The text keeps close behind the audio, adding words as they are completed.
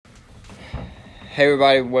Hey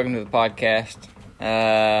everybody, welcome to the podcast.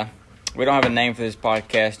 We don't have a name for this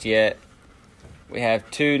podcast yet. We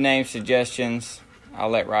have 2 name suggestions. I'll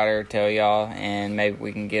let Ryder tell y'all, and maybe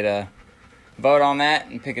we can get a vote on that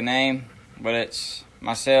and pick a name. But it's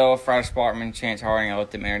myself, Ryder Sparkman, Chance Harding. I'll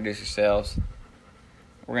let them introduce yourselves.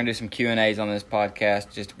 We're going to do some Q&As on this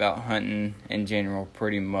podcast just about hunting in general,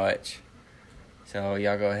 pretty much. So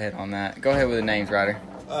y'all go ahead on that. Go ahead with the names, Ryder.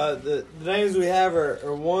 The names we have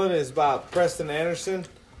are one is about Preston Anderson,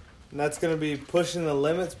 and that's going to be Pushing the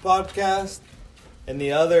Limits podcast. And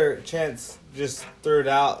the other, Chance just threw it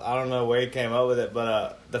out. I don't know where he came up with it,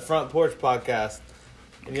 but the Front Porch podcast.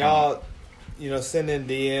 And y'all, send in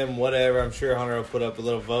DM, whatever. I'm sure Hunter will put up a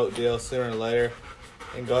little vote deal sooner or later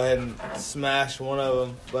and go ahead and smash one of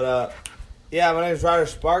them. But, my name is Ryder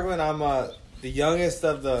Sparkman. I'm the youngest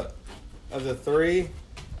of the 3.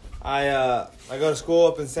 I go to school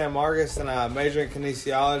up in San Marcos, and I major in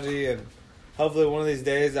kinesiology, and hopefully one of these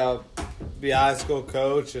days I'll be a high school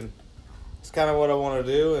coach, and it's kind of what I want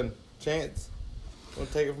to do. And Chance, want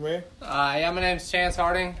to take it from here? My name's Chance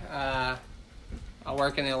Harding. I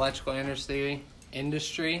work in the electrical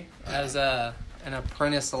industry as an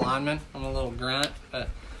apprentice lineman. I'm a little grunt, but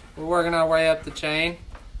we're working our way up the chain.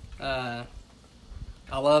 I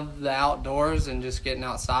love the outdoors and just getting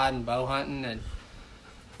outside and bow hunting and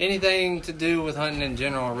anything to do with hunting in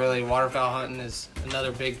general. Really, waterfowl hunting is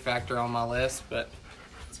another big factor on my list, but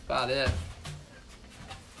that's about it.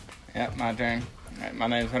 Yep, my turn. All right, my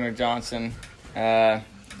name's Hunter Johnson. I'm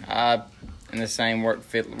in the same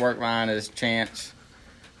work line as Chance.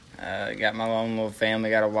 Got my own little family,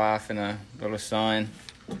 got a wife and a little son.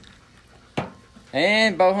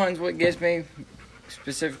 And bow hunting's what gets me,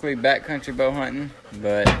 specifically backcountry bow hunting,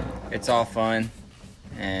 but it's all fun.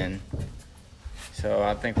 And so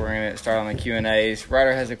I think we're going to start on the Q&As.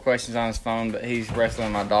 Ryder has the questions on his phone, but he's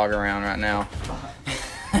wrestling my dog around right now.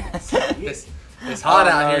 It's hot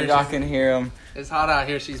out here. Y'all can hear him. It's hot out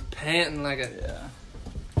here. She's panting like a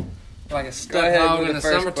Go stuck ahead dog with in the the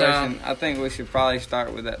first summertime. question. I think we should probably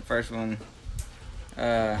start with that first one.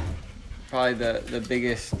 Probably the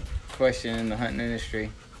biggest question in the hunting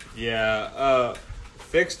industry. Yeah,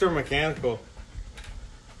 fixed or mechanical?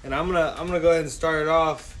 And I'm gonna go ahead and start it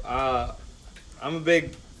off. I'm a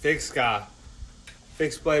big fixed guy,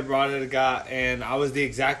 fixed blade broadhead guy, and I was the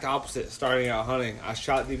exact opposite starting out hunting. I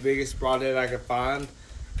shot the biggest broadhead I could find.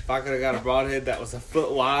 If I could have got a broadhead that was a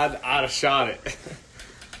foot wide, I'd have shot it.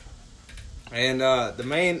 And the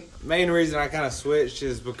main reason I kind of switched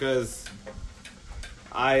is because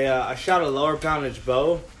I shot a lower poundage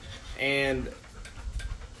bow, and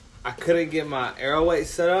I couldn't get my arrow weight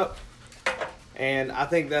set up. And I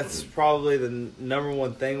think that's probably the number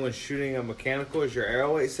one thing when shooting a mechanical is your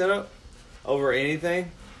arrow weight setup over anything.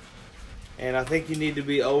 And I think you need to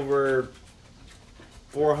be over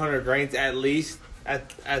 400 grains at least at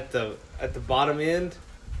the bottom end.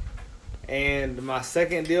 And my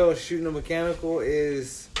second deal with shooting a mechanical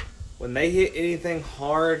is when they hit anything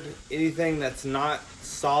hard, anything that's not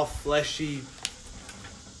soft, fleshy,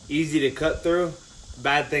 easy to cut through,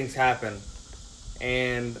 bad things happen.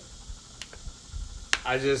 And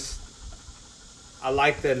I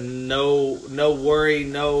like the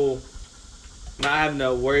not having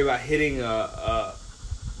to worry about hitting the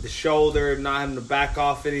shoulder, not having to back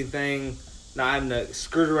off anything, not having to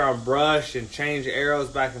skirt around brush and change arrows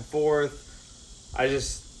back and forth. I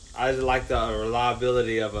just like the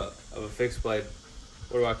reliability of a fixed blade.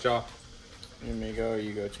 What about y'all? You want me to go or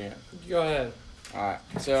you go, Champ? Go ahead. All right.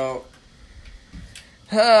 So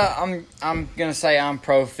I'm gonna say I'm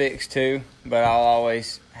pro fixed too, but I'll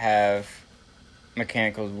always have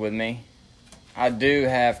mechanicals with me. I do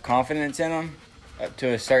have confidence in them up to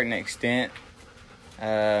a certain extent.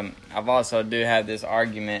 I've also do have this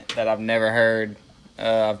argument that I've never heard.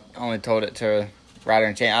 I've only told it to Ryder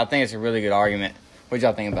and Chance. I think it's a really good argument. What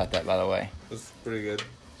y'all think about that, by the way? That's pretty good.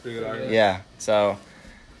 Pretty good argument. Yeah. So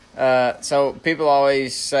people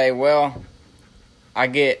always say, well,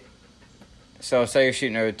 so say you're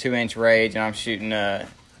shooting a 2-inch Rage and I'm shooting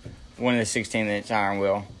one of the 16-inch iron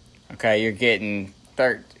wheel. Okay, you're getting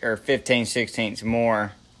 15 16ths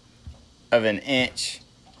more of an inch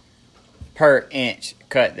per inch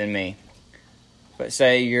cut than me. But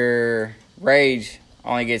say your Rage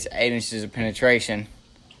only gets 8 inches of penetration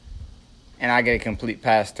and I get a complete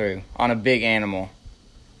pass through on a big animal.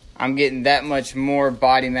 I'm getting that much more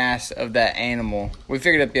body mass of that animal. We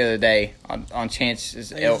figured it the other day on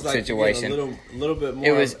Chance's elk situation. A little bit more.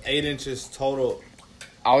 It was 8 inches total.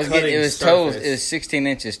 It was 16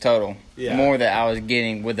 inches total. Yeah. More that I was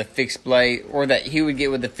getting with a fixed blade, or that he would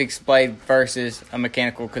get with the fixed blade versus a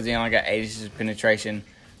mechanical, because he only got 8 inches of penetration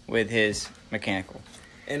with his mechanical.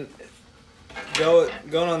 And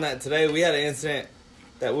going on that today, we had an incident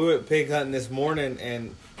that we went pig hunting this morning,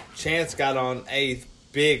 and Chance got on a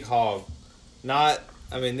big hog.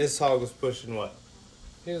 This hog was pushing what?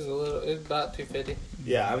 It was about 250.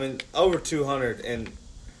 Yeah, over 200, and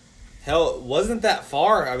hell, it wasn't that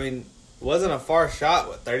far. Wasn't a far shot.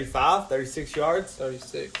 What, 35, 36 yards?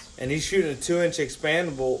 36. And he's shooting a 2-inch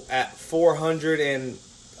expandable at 400 and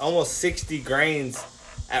almost 60 grains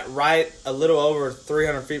at a little over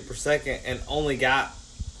 300 feet per second, and only got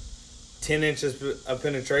 10 inches of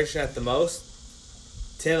penetration at the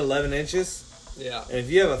most. 10, 11 inches. Yeah. And if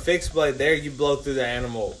you have a fixed blade there, you blow through the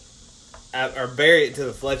animal or bury it to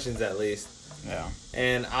the fletchings at least. Yeah.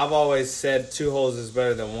 And I've always said 2 holes is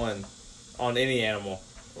better than 1 on any animal.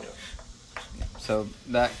 So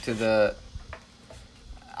back to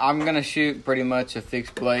I'm going to shoot pretty much a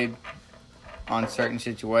fixed blade on certain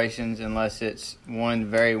situations unless it's one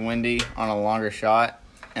very windy on a longer shot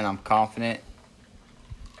and I'm confident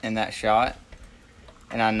in that shot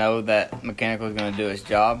and I know that mechanical is going to do its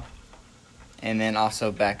job. And then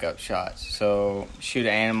also backup shots. So shoot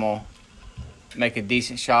an animal, make a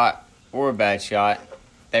decent shot or a bad shot.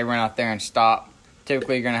 They run out there and stop.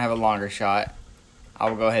 Typically you're going to have a longer shot. I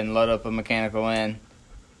will go ahead and load up a mechanical in,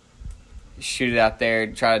 shoot it out there,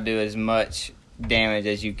 try to do as much damage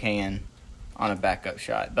as you can on a backup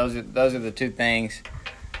shot. Those are the 2 things.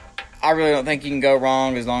 I really don't think you can go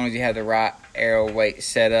wrong as long as you have the right arrow weight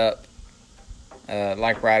set up.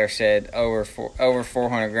 Like Ryder said, over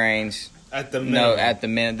 400 grains. At the minimum. No, at the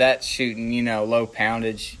minute. That's shooting, low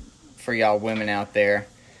poundage for y'all women out there.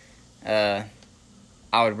 I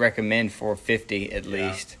would recommend 450 at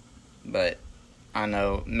least. But I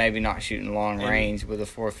know maybe not shooting long range with a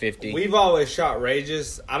 450. We've always shot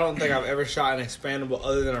rages. I don't think I've ever shot an expandable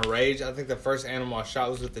other than a rage. I think the first animal I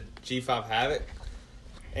shot was with the G5 Havoc.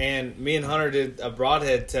 And me and Hunter did a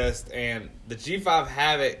broadhead test, and the G5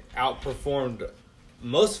 Havoc outperformed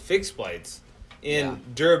most fixed blades in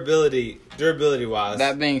durability wise.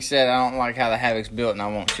 That being said, I don't like how the Havoc's built, and I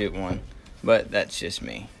won't shoot one. But that's just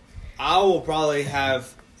me. I will probably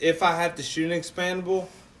have, if I have to shoot an expandable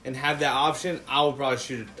and have that option, I will probably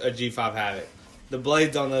shoot a G5 Havoc. The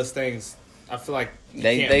blades on those things, I feel like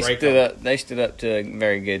They stood up to a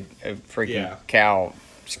very good freaking cow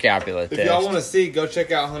scapula test. If y'all want to see, go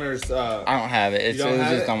check out Hunter's. I don't have it. It was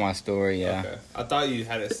just on my story. Yeah. Okay. I thought you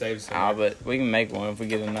had it saved somewhere. But we can make one if we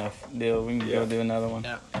get enough deal. We can go do another one.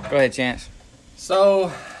 Yeah. Go ahead, Chance.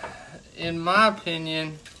 So, in my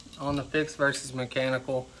opinion, on the fixed versus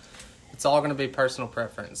mechanical, it's all going to be personal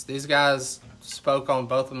preference. These guys spoke on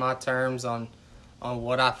both of my terms on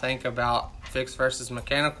what I think about fixed versus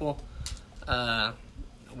mechanical,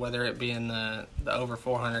 whether it be in the over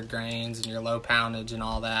 400 grains and your low poundage and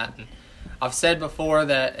all that. And I've said before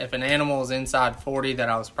that if an animal is inside 40, that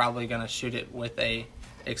I was probably going to shoot it with a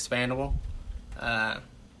expandable. But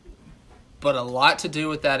a lot to do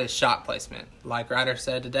with that is shot placement. Like Ryder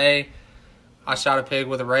said today, I shot a pig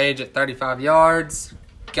with a rage at 35 yards,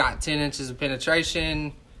 got 10 inches of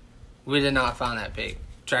penetration. We did not find that pig.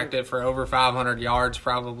 Tracked it for over 500 yards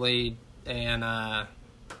probably, and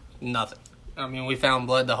nothing. We found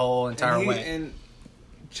blood the whole entire way. And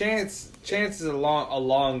Chance is a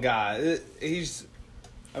long guy. He's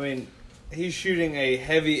shooting a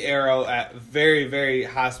heavy arrow at very, very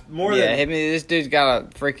high. This dude's got a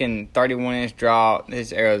freaking 31-inch draw.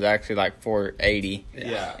 His arrow is actually like 480.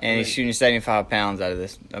 Yeah. And he's shooting 75 pounds out of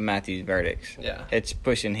this Matthews Verdicts. Yeah. It's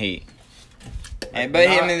pushing heat.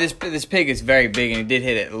 This pig is very big, and he did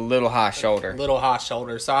hit it a little high shoulder.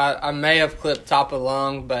 So I may have clipped top of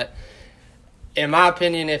lung, but in my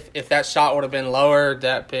opinion, if that shot would have been lower,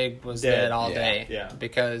 that pig was dead all day. Yeah.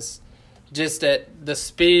 Because just at the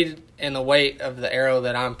speed and the weight of the arrow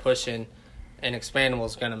that I'm pushing, an expandable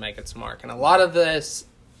is going to make its mark. And a lot of this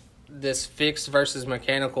fixed versus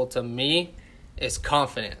mechanical to me is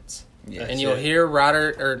confidence. Yeah, and you'll hear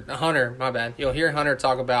Hunter, my bad. You'll hear Hunter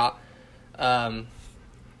talk about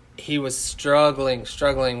he was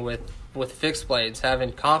struggling with fixed blades,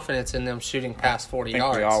 having confidence in them shooting past 40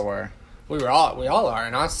 yards. We all were. We all are,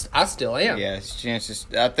 and I still am. Yes,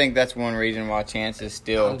 I think that's one reason why Chance is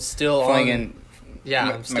still. I'm still flinging.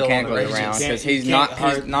 I'm still mechanicals on the around raging. because he's not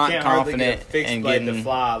confident in getting to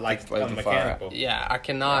fly like a mechanical. Yeah, I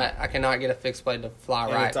cannot get a fixed blade to fly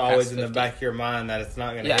and right. It's always past in the 50. back of your mind that it's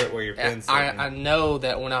not going to hit where your pin's sitting. I know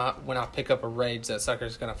that when I pick up a rage, that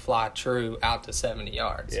sucker's going to fly true out to 70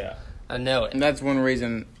 yards. Yeah, I know it. And that's one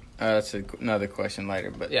reason. That's another question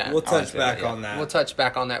later, but yeah, we'll touch back on that. We'll touch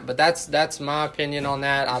back on that, but that's my opinion on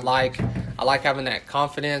that. I like having that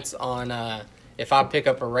confidence on if I pick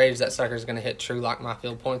up a rage, that sucker's going to hit true like my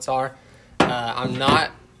field points are. I'm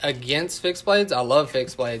not against fixed blades. I love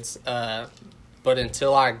fixed blades. But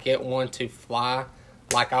until I get one to fly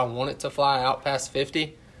like I want it to fly out past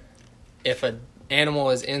 50, if an animal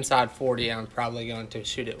is inside 40, I'm probably going to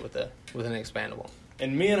shoot it with an expandable.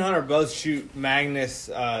 And me and Hunter both shoot Magnus.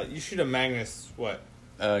 You shoot a Magnus, what?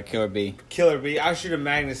 Killer Bee. Killer Bee. I shoot a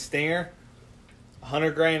Magnus Stinger,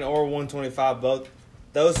 100 grain or 125 both.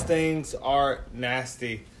 Those things are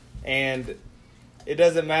nasty. And it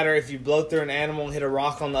doesn't matter if you blow through an animal, hit a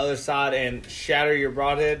rock on the other side, and shatter your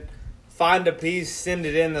broadhead. Find a piece, send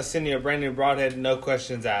it in, they'll send you a brand new broadhead, no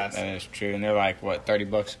questions asked. That is true. And they're like, what, $30?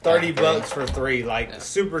 $30 for 3,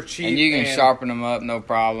 super cheap. And you can sharpen them up, no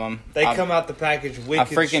problem. They come out the package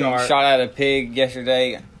wicked I freaking sharp. shot at a pig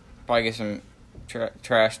yesterday. Probably get some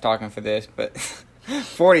trash talking for this, but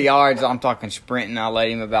 40 yards, I'm talking sprinting. I let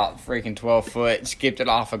him about freaking 12 foot, skipped it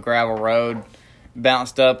off a gravel road,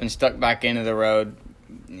 bounced up and stuck back into the road,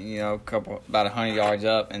 about 100 yards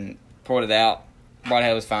up, and pulled it out.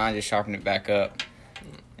 Broadhead was fine, just sharpened it back up,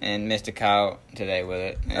 and missed a coyote today with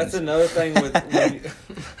it. And that's another thing with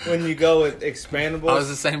when you go with expandables. Oh, it was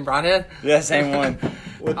the same broadhead? Yeah, same one.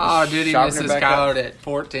 Oh, dude, he missed his coyote at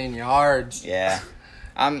 14 yards. Yeah.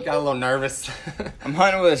 Got a little nervous. I'm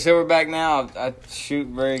hunting with a silverback now. I shoot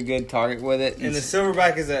very good target with it. And the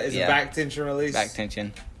silverback is a back tension release? Back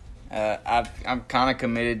tension. I'm kind of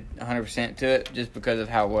committed 100% to it just because of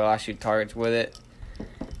how well I shoot targets with it.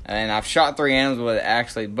 And I've shot 3 animals with it,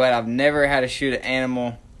 actually, but I've never had to shoot an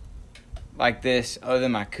animal like this other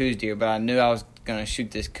than my coos deer. But I knew I was going to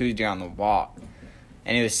shoot this coos deer on the walk.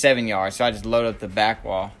 And it was 7 yards, so I just loaded up the back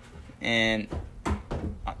wall. And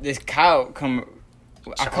this coyote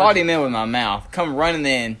I caught him in with my mouth, come running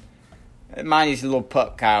in. Mind you, he's a little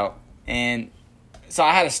pup coyote. And so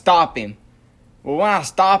I had to stop him. Well, when I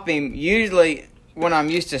stop him, usually when I'm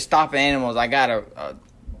used to stopping animals, I got a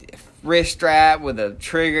wrist strap with a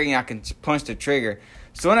trigger, I can punch the trigger.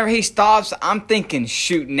 So whenever he stops, I'm thinking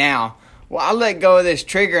shoot now. Well, I let go of this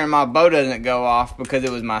trigger and my bow doesn't go off because it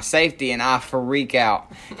was my safety, and I freak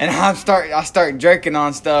out. And I start jerking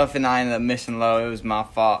on stuff, and I ended up missing low. It was my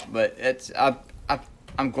fault, but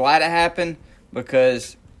I'm glad it happened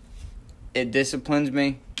because it disciplines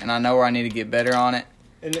me, and I know where I need to get better on it.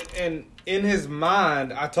 And in his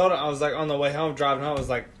mind, I told him, I was like on the way home, driving home, I was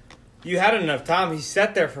like, you had enough time. He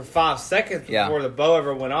sat there for 5 seconds before the bow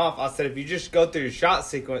ever went off. I said, if you just go through your shot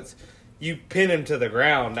sequence, you pin him to the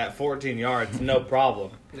ground at 14 yards, no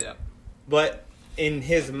problem. Yeah. But in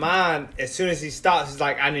his mind, as soon as he stops, he's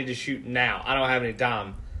like, I need to shoot now. I don't have any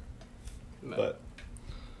time. No. But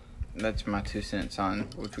that's my 2 cents on,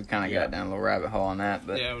 which we kind of got down a little rabbit hole on that.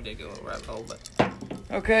 But yeah, we did go a little rabbit hole. But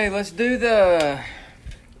okay, let's do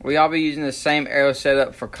we all be using the same arrow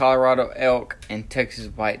setup for Colorado elk and Texas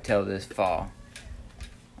whitetail this fall.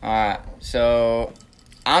 Alright, so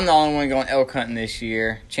I'm the only one going elk hunting this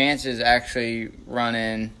year. Chance is actually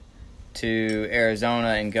running to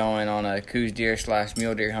Arizona and going on a coos deer /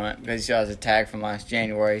 mule deer hunt because he still has a tag from last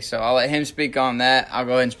January. So I'll let him speak on that. I'll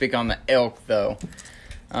go ahead and speak on the elk though.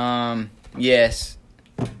 Yes.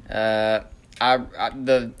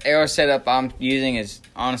 The arrow setup I'm using is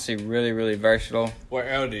honestly really, really versatile. what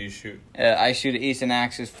arrow do you shoot? I shoot an Easton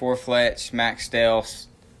Axis 4-fletch Max Stealth,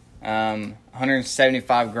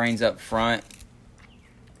 175 grains up front.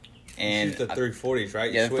 And you shoot the 340s,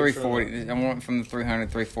 right? Yeah, the 340. I went from the 300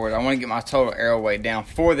 to 340. I want to get my total arrow weight down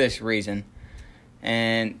for this reason.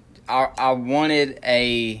 And I wanted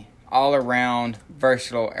a all-around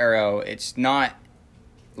versatile arrow. It's not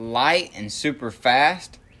light and super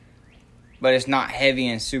fast, but it's not heavy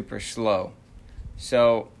and super slow.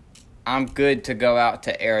 So I'm good to go out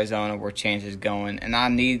to Arizona where Chance is going,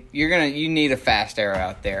 and you need a fast arrow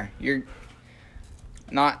out there. You're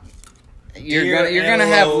gonna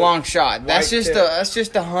have long shot. That's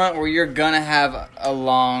just a hunt where you're gonna have a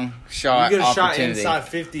long shot. You get a shot opportunity. inside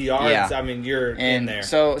 50 yards. Yeah. I mean, you're in there.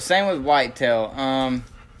 So same with whitetail.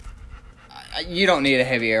 You don't need a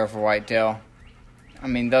heavy arrow for whitetail. I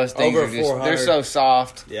mean, those things Over are just 400. they're so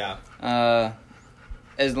soft. Yeah.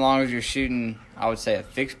 As long as you're shooting, I would say a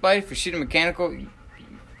fixed blade. If you're shooting mechanical,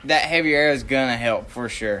 that heavy arrow is gonna help for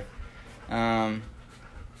sure.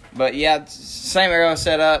 But yeah, same arrow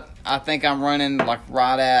setup. I think I'm running like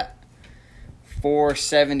right at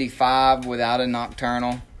 475 without a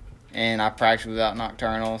nocturnal, and I practice without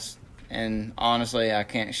nocturnals. And honestly, I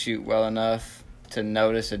can't shoot well enough to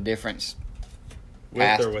notice a difference.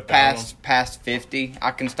 With or without them? Past 50,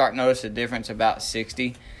 I can start notice a difference about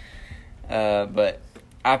 60. But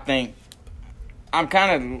I think I'm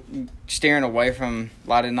kind of steering away from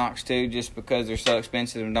lighted nocks too, just because they're so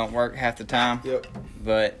expensive and don't work half the time. Yep.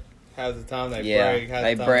 But Half the time they yeah, break. Half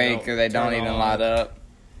they the time break or they don't turn even on. light up,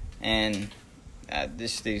 and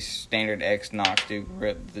these standard X nocks do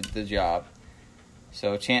rip the job.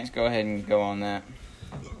 So Chance, go ahead and go on that.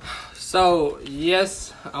 So,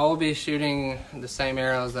 yes, I will be shooting the same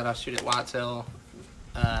arrows that I shoot at Whitetail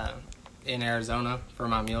in Arizona for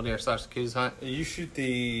my mule deer / coos hunt. You shoot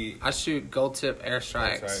the. I shoot gold tip air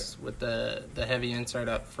strikes That's with the heavy insert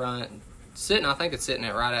up front. I think it's sitting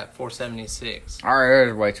at right at 476. Our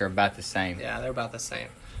arrow weights are about the same. Yeah, they're about the same.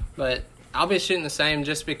 But I'll be shooting the same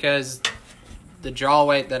just because the draw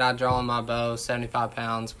weight that I draw on my bow, 75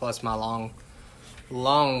 pounds, plus my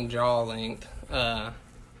long draw length, I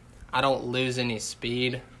don't lose any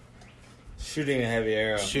speed. Shooting a heavy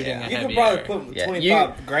arrow. Shooting Yeah. a You heavy could probably arrow. put Yeah,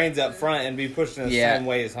 25 grains up front and be pushing the Yeah. same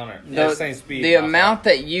weight as Hunter. The, Same speed. the by amount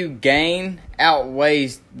that you gain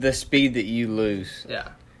outweighs the speed that you lose. Yeah.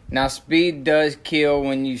 Now, speed does kill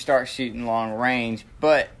when you start shooting long range,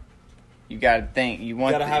 but you got to think you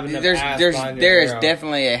want. Gotta have enough there's ass there's behind your there is arrow.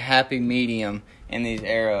 definitely a happy medium in these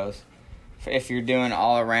arrows. If you're doing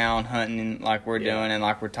all around hunting like we're Yeah. doing and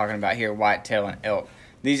like we're talking about here, whitetail and elk,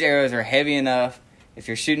 these arrows are heavy enough. If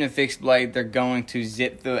you're shooting a fixed blade, they're going to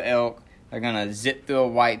zip through an elk. They're gonna zip through a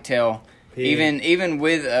whitetail. Pig. Even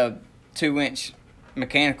with a 2-inch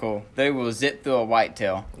mechanical, they will zip through a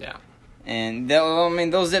whitetail. Yeah. And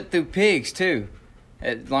they'll zip through pigs too,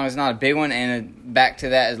 as long as it's not a big one. And back to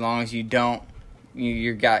that, as long as you don't,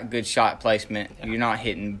 you got good shot placement. Yeah. You're not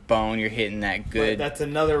hitting bone. You're hitting that But good. that's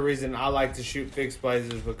another reason I like to shoot fixed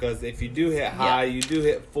blades is because if you do hit high, you do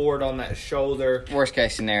hit forward on that shoulder. Worst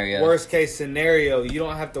case scenario. Worst case scenario, you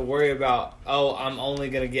don't have to worry about, oh, I'm only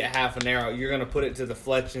going to get half an arrow. You're going to put it to the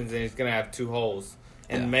fletchings and it's going to have 2 holes.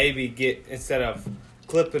 And Yeah. maybe get, instead of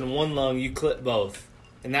clipping one lung, you clip both.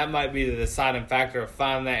 And that might be the deciding factor of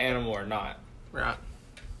finding that animal or not. Right.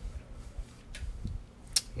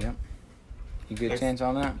 Yep. You good Thanks. chance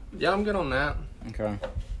on that? Yeah, I'm good on that. Okay.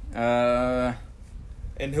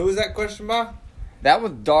 And who was that question by? That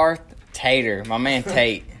was Darth Tater, my man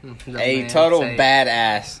Tate, The a man total Tate.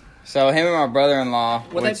 badass. So him and my brother-in-law.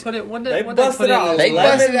 What which- they put it? What They they put busted in out this They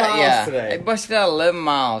 11 busted out, miles yeah. today. They busted out 11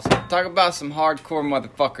 miles. Talk about some hardcore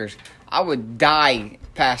motherfuckers. I would die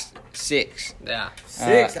past 6. Yeah.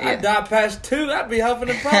 6. yeah. I'd die past 2. I'd be huffing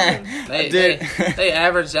and puffing. They, Dude. they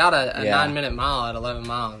averaged out a Yeah. 9-minute mile at 11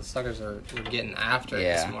 miles. The suckers were getting after it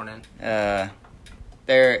Yeah. this morning.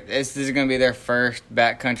 This is going to be their first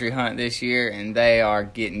backcountry hunt this year, and they are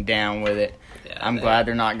getting down with it. Yeah, I'm glad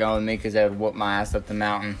they're not going with me because they would whoop my ass up the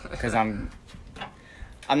mountain. Because I'm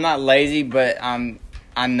not lazy, but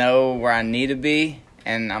I know where I need to be,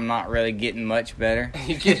 and I'm not really getting much better.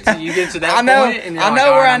 You get to that I know, point and you're I like, know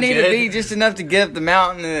 "All where right, I I'm need to good." be just enough to get up the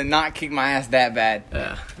mountain and not kick my ass that bad.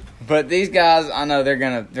 Yeah. But these guys, I know they're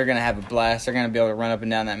gonna have a blast. They're gonna be able to run up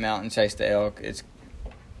and down that mountain, chase the elk.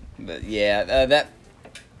 But yeah,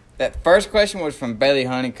 that first question was from Bailey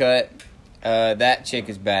Honeycutt. That chick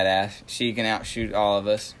is badass. She can outshoot all of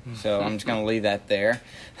us. So I'm just gonna leave that there.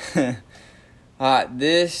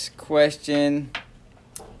 This question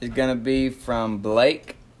is gonna be from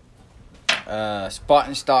Blake. Spot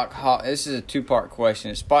and stock hog. This is a 2-part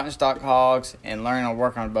question. Spot and stock hogs and learning to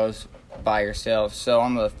work on both by yourself. So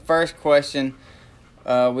on the first question,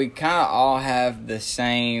 we kind of all have the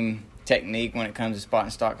same technique when it comes to spot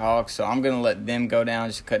and stock hogs. So I'm gonna let them go down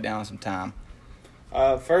just to cut down some time.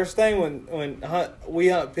 First thing when we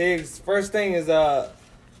hunt pigs, first thing is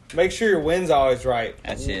make sure your wind's always right.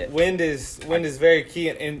 That's it. Wind is very key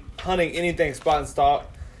in hunting anything spot and stalk.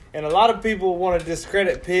 And a lot of people want to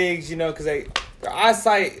discredit pigs, because their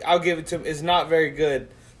eyesight, I'll give it to them, is not very good.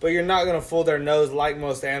 But you're not going to fool their nose like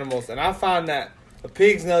most animals. And I find that a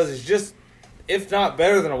pig's nose is just, if not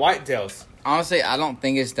better than a whitetail's. Honestly, I don't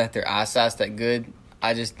think it's that their eyesight's that good.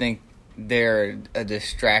 I just think they're a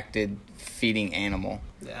distracted feeding animal.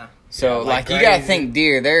 Yeah. So, Yeah, like like you gotta crazy. think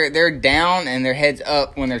deer. They're down and their head's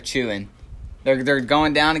up when they're chewing. They're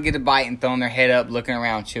going down to get a bite and throwing their head up, looking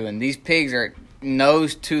around, chewing. These pigs are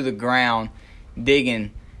nose to the ground,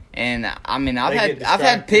 digging. And I mean, I've had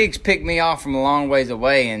distracted. pigs pick me off from a long ways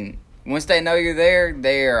away, and once they know you're there,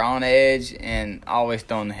 they are on edge and always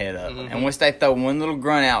throwing the head up. Mhm. And once they throw one little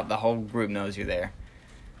grunt out, the whole group knows you're there.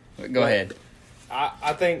 But go Right. ahead.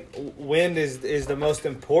 I think wind is the most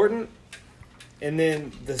important. And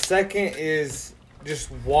then the second is just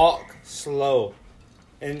walk slow.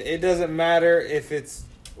 And it doesn't matter if it's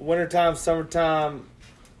wintertime, summertime,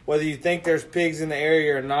 whether you think there's pigs in the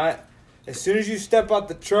area or not. As soon as you step out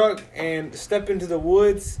the truck and step into the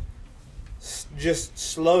woods, just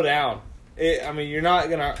slow down. You're not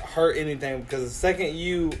gonna hurt anything because the second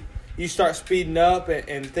you start speeding up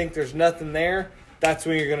and think there's nothing there, that's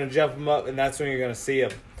when you're gonna jump them up, and that's when you're gonna see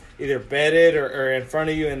them either bedded or in front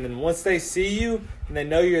of you. And then once they see you and they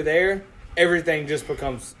know you're there, everything just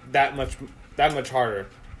becomes that much harder.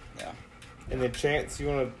 Yeah. And the chance you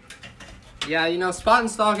want to. Yeah, spot and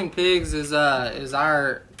stalking pigs is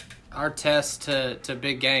our test to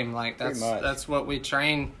big game. Like that's what we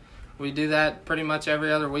train. We do that pretty much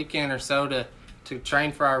every other weekend or so to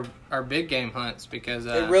train for our big game hunts because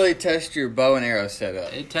it really tests your bow and arrow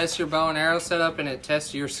setup. It tests your bow and arrow setup, and it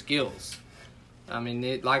tests your skills. I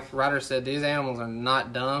mean, like Ryder said, these animals are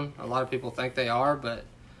not dumb. A lot of people think they are, but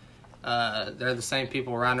they're the same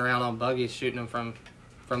people riding around on buggies shooting them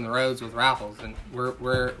from the roads with rifles, and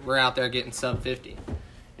we're out there getting sub 50.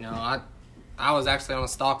 I was actually on a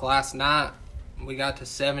stalk last night. We got to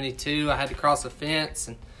 72. I had to cross a fence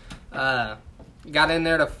and got in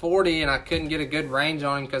there to 40, and I couldn't get a good range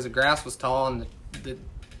on him because the grass was tall and the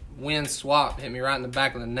wind swap hit me right in the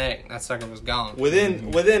back of the neck. That sucker was gone.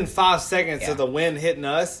 Within 5 seconds of the wind hitting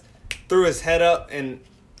us, threw his head up and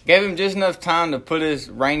gave him just enough time to put his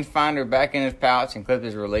rangefinder back in his pouch and clip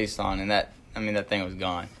his release on, and that thing was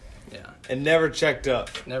gone. Yeah. And never checked up.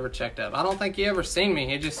 Never checked up. I don't think he ever seen me.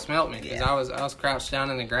 He just smelt me because I was crouched down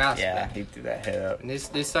in the grass. Yeah, he threw that head up. And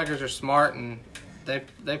these suckers are smart, and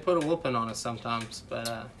they put a whooping on us sometimes.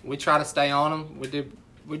 But we try to stay on them. We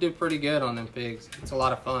do pretty good on them pigs. It's a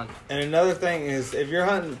lot of fun. And another thing is, if you're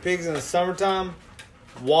hunting pigs in the summertime,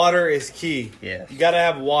 water is key. Yes. You got to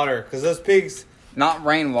have water because those pigs. Not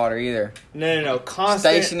rainwater either. No. Constant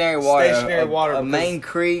stationary water. Stationary water. A main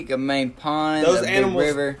creek, a main pond, those a big animals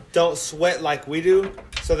river. Don't sweat like we do,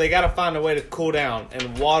 so they got to find a way to cool down.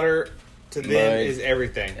 And water to them is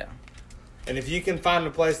everything. Yeah. And if you can find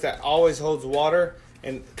a place that always holds water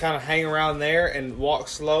and kind of hang around there and walk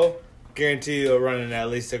slow, guarantee you'll run into at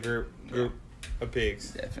least a group of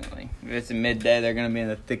pigs. Definitely. If it's a midday, they're going to be in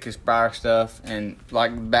the thickest briar stuff. And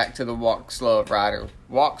like back to the walk slow Ryder.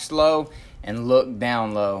 Walk slow and look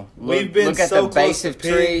down low. We've been look at so the base close of to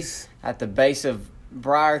trees, pigs. at the base of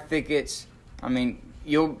briar thickets. I mean,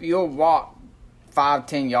 you'll walk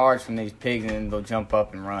 5-10 yards from these pigs and then they'll jump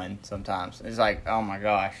up and run sometimes. It's like, oh my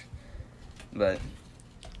gosh. But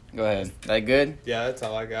go ahead. That good? Yeah, that's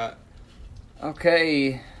all I got.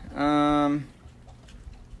 Okay. Another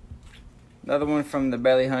one from the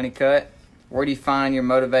Belly Honeycutt. Where do you find your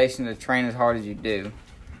motivation to train as hard as you do?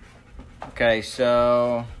 Okay,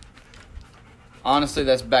 so honestly,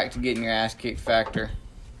 that's back to getting your ass kicked factor.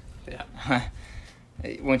 Yeah.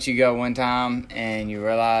 Once you go one time and you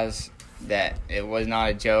realize that it was not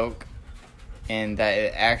a joke and that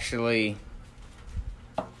it actually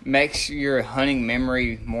makes your hunting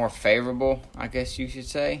memory more favorable, I guess you should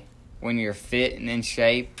say, when you're fit and in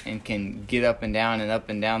shape and can get up and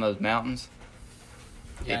down those mountains.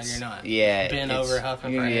 Yeah, you're not bent over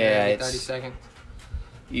huffing for every 30 seconds.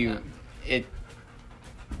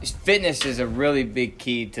 Fitness is a really big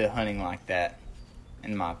key to hunting like that,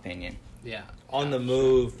 in my opinion. Yeah. On the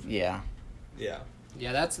move. Yeah. Yeah.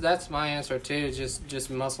 Yeah, that's my answer too. Just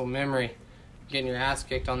muscle memory. Getting your ass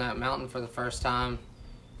kicked on that mountain for the first time.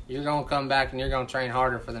 You're gonna come back and you're gonna train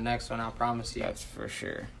harder for the next one. I promise you. That's for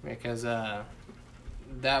sure. Because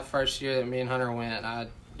that first year that me and Hunter went, I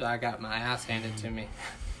got my ass handed to me,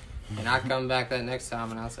 and I come back that next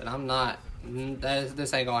time and I said, I'm not.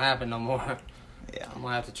 This ain't gonna happen no more. Yeah. I'm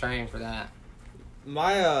gonna have to train for that.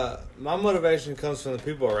 My motivation comes from the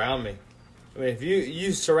people around me. I mean, if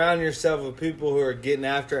you surround yourself with people who are getting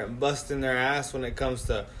after it and busting their ass when it comes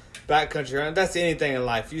to backcountry hunting, that's anything in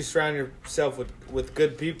life. You surround yourself with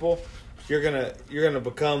good people, you're gonna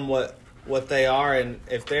become what they are. And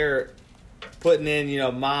if they're putting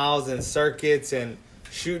in miles and circuits and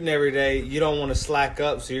shooting every day, you don't want to slack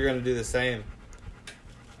up, so you're gonna do the same.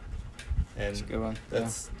 And That's a good one.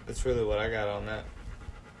 That's really what I got on that.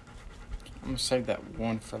 I'm going to save that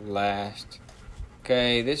one for last.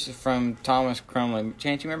 Okay, this is from Thomas Crumley.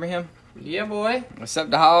 Chance, you remember him? Yeah, boy. What's up,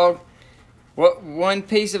 the hog? What one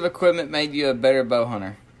piece of equipment made you a better bow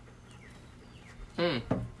hunter?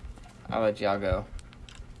 I'll let y'all go.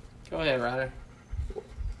 Go ahead, Ryder.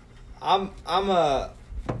 I'm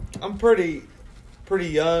pretty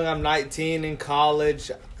young. I'm 19 in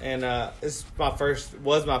college, and this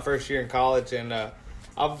was my first year in college, and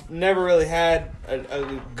I've never really had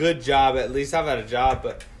a good job. At least I've had a job,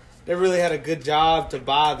 but never really had a good job to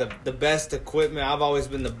buy the best equipment. I've always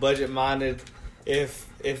been the budget minded. If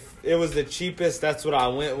it was the cheapest, that's what I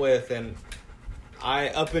went with. And I,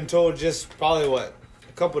 up until just probably a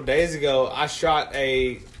couple of days ago, I shot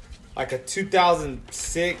a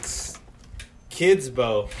 2006 kid's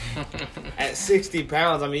bow at 60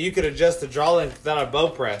 pounds. I mean, you could adjust the draw length without a bow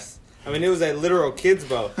press. I mean, it was a literal kid's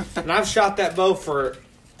bow. And I've shot that bow for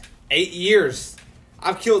 8 years.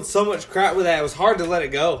 I've killed so much crap with that. It was hard to let it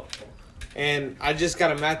go. And I just got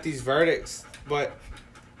to match these verdicts. But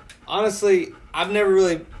honestly, I've never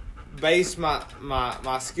really based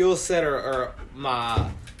my skill set or my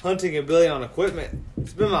hunting ability on equipment.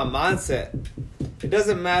 It's been my mindset. It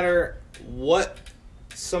doesn't matter what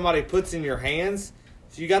somebody puts in your hands.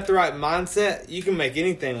 If you got the right mindset, you can make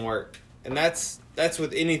anything work. And that's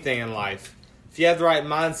with anything in life. If you have the right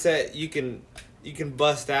mindset, you can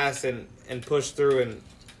bust ass and push through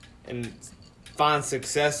and find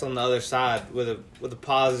success on the other side with a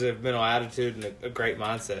positive mental attitude and a great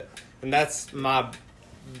mindset. And that's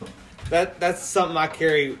that's something I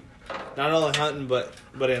carry not only hunting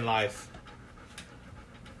but in life.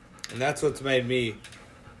 And that's what's made me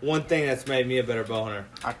one thing that's made me a better bow hunter.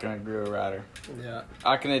 I can agree with Ryder. Yeah.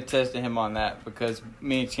 I can attest to him on that because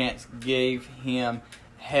me and Chance gave him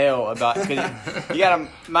hell about it. Cause you gotta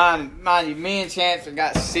mind you, me and Chance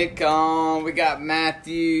got sick on. We got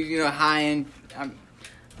Matthew, high end.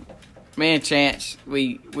 Me and Chance,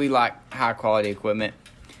 we like high quality equipment,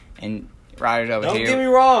 and Ryder's over here. Don't get me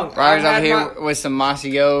wrong. Ryder's over here with some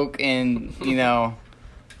mossy oak and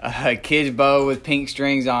a kid's bow with pink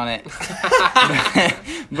strings on it.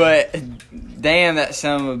 But damn, that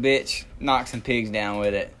son of a bitch knocked some pigs down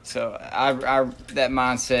with it. So I that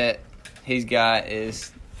mindset he's got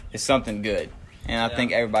is something good, and I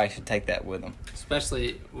think everybody should take that with him.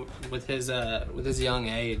 Especially with his young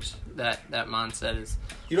age, that mindset is.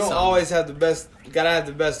 You don't always have the best. Gotta have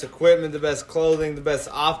the best equipment, the best clothing, the best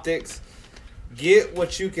optics. Get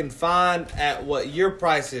what you can find at what your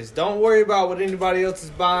price is. Don't worry about what anybody else is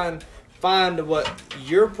buying. Find what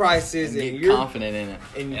your price is and get confident in it.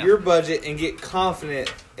 In your budget, and get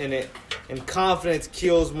confident in it. And confidence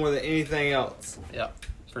kills more than anything else. Yep,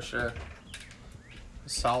 for sure.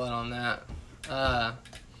 Solid on that. I'm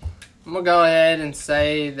going to go ahead and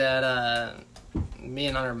say that me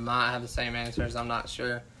and Hunter might have the same answers. I'm not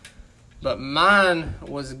sure. But mine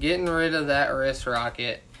was getting rid of that wrist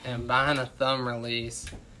rocket and buying a thumb release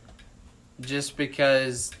just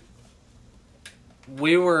because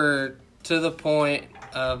we were to the point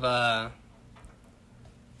of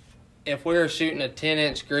if we were shooting a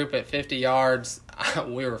 10-inch group at 50 yards,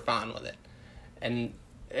 we were fine with it. And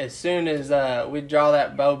as soon as we draw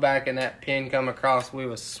that bow back and that pin come across, we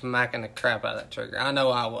was smacking the crap out of that trigger. I know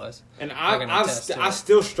I was. And I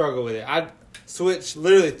still struggle with it. I switched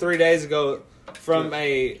literally 3 days ago from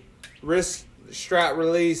a wrist strap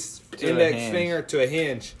release index finger to a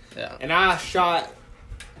hinge. Yeah. And I shot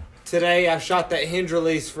that hinge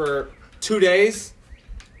release for 2 days.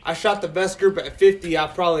 I shot the best group at 50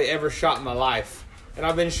 I've probably ever shot in my life. And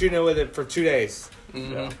I've been shooting with it for 2 days.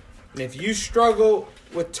 Mm-hmm. And if you struggle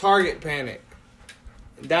with target panic,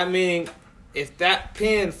 that meaning if that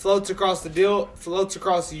pin floats across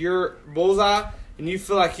your bullseye and you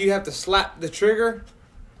feel like you have to slap the trigger,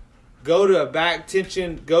 go to a back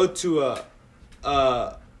tension, go to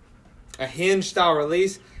a hinge style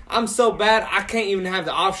release. I'm so bad I can't even have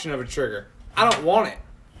the option of a trigger. I don't want it.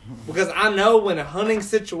 Because I know when a hunting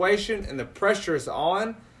situation and the pressure is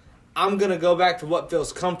on, I'm going to go back to what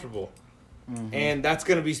feels comfortable. Mm-hmm. And that's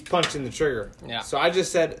going to be punching the trigger. Yeah. So I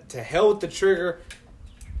just said, to hell with the trigger.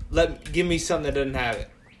 Give me something that doesn't have it.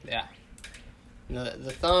 Yeah.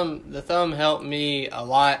 The thumb helped me a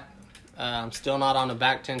lot. I'm still not on a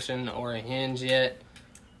back tension or a hinge yet.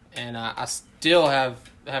 And I still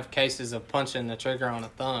have cases of punching the trigger on a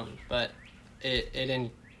thumb. But it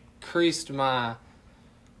increased my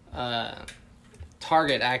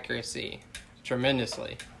target accuracy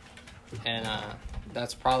tremendously. And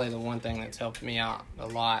that's probably the one thing that's helped me out a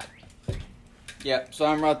lot. Yep, so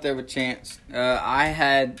I'm right there with Chance. I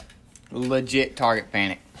had legit target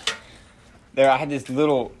panic. I had this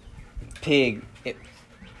little pig.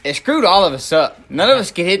 It screwed all of us up. None of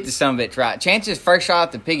us could hit the son of a bitch right. Chance's first shot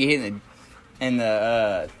at the pig, he hit in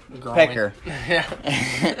the pecker. Yeah.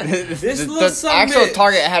 the actual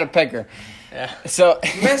target had a pecker. Yeah. So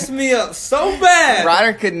messed me up so bad.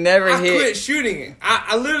 Ryder could never hit. I quit shooting it.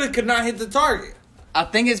 I literally could not hit the target. I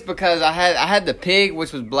think it's because I had the pig,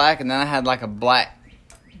 which was black, and then I had like a black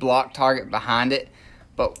block target behind it.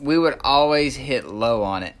 But we would always hit low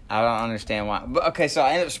on it. I don't understand why. But okay, so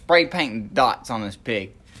I ended up spray painting dots on this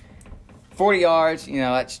pig. 40 yards,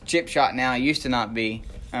 that's chip shot now. It used to not be.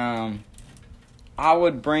 I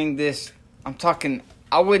would bring this.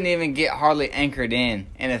 I wouldn't even get hardly anchored in,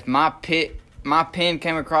 and if my pin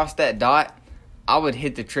came across that dot, I would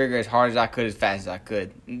hit the trigger as hard as I could, as fast as I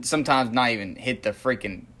could. Sometimes not even hit the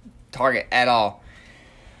freaking target at all.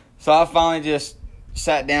 So I finally just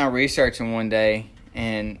sat down researching one day,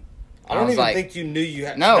 and I don't was even like, think you knew you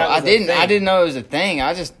had. no, that was I a didn't. thing. I didn't know it was a thing.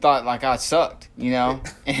 I just thought like I sucked,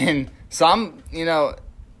 And so I'm,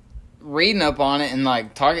 reading up on it, and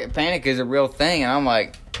like target panic is a real thing, and I'm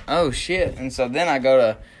like, oh shit. And so then I go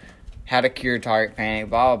to how to cure target panic,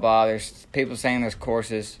 blah blah blah. There's people saying there's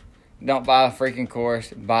courses. Don't buy a freaking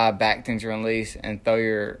course. Buy a back tension release and throw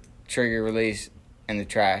your trigger release in the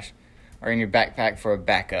trash or in your backpack for a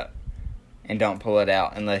backup, and don't pull it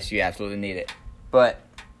out unless you absolutely need it. But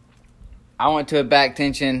I went to a back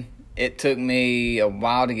tension. It took me a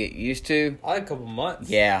while to get used to. Like a couple months.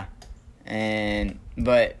 Yeah.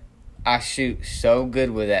 But I shoot so good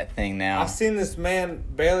with that thing now. I've seen this man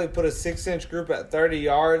barely put a 6-inch group at 30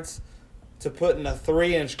 yards to putting a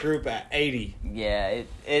 3-inch group at 80. Yeah,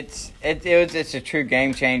 it's a true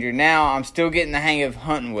game changer. Now I'm still getting the hang of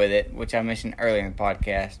hunting with it, which I mentioned earlier in the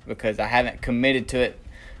podcast, because I haven't committed to it.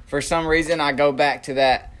 For some reason, I go back to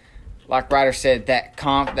that, like Ryder said, that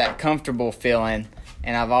comfortable feeling,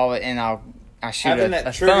 and I shoot Having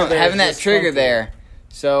that trigger there having is that just trigger comfort. there.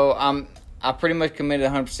 So I pretty much committed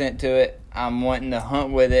 100% to it. I'm wanting to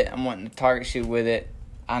hunt with it. I'm wanting to target shoot with it.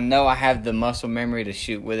 I know I have the muscle memory to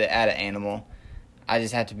shoot with it at an animal. I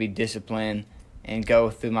just have to be disciplined and go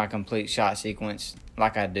through my complete shot sequence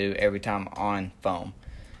like I do every time on foam.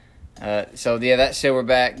 So yeah, that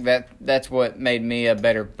silverback, that's what made me a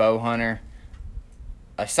better bow hunter.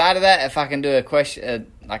 Aside of that, if I can do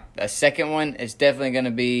like a second one, it's definitely going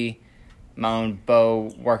to be my own bow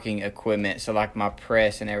working equipment. So like my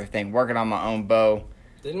press and everything, working on my own bow.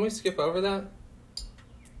 Didn't we skip over that?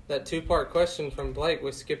 That 2-part question from Blake,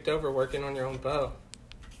 we skipped over working on your own bow.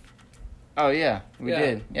 Oh yeah, we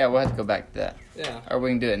did. Yeah, we'll have to go back to that. Yeah. Or we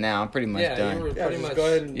can do it now. I'm pretty much done. You were Yeah, pretty just much. go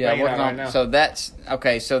ahead and Yeah, bang it working out on. right now. So that's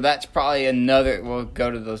okay. So that's probably another. We'll go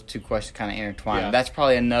to those two questions kind of intertwined. Yeah. That's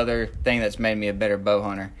probably another thing that's made me a better bow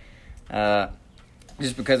hunter.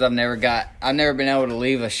 Just because I've never been able to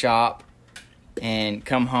leave a shop and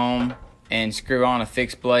come home and screw on a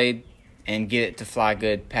fixed blade and get it to fly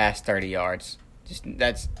good past 30 yards.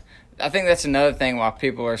 I think that's another thing why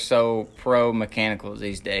people are so pro mechanicals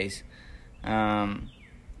these days.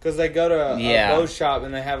 Because they go to a bow shop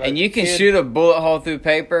and they have And you can shoot a bullet hole through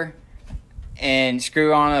paper and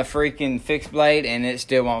screw on a freaking fixed blade and it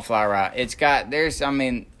still won't fly right. There's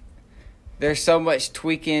so much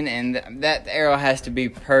tweaking, and that arrow has to be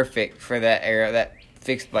perfect for that arrow, that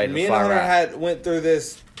fixed blade Me to and fly Hunter right. went through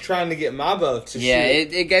this trying to get my bow to shoot.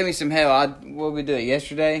 It gave me some hell. What we do it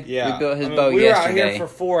yesterday? Yeah. We built his bow we yesterday. were out here for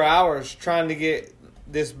 4 hours trying to get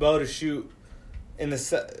this bow to shoot in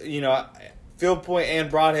the, field point and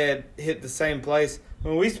broadhead hit the same place.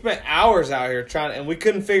 We spent hours out here trying, and we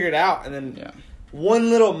couldn't figure it out. And then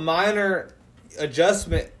one little minor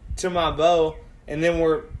adjustment to my bow, and then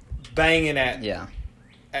we're banging at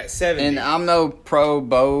 70. And I'm no pro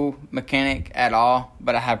bow mechanic at all,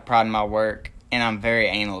 but I have pride in my work, and I'm very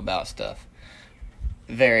anal about stuff.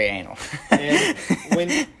 Very anal.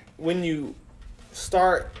 And when you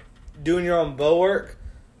start doing your own bow work,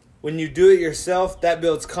 when you do it yourself, that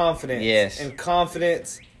builds confidence. Yes. And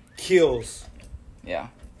confidence kills. Yeah.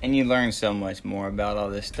 And you learn so much more about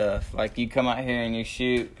all this stuff. Like, you come out here and you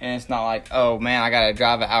shoot, and it's not like, oh, man, I got to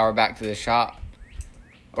drive an hour back to the shop.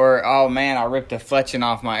 Or, oh, man, I ripped a fletching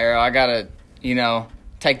off my arrow. I got to,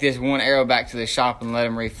 take this one arrow back to the shop and let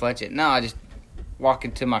them refletch it. No, I just walk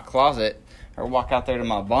into my closet or walk out there to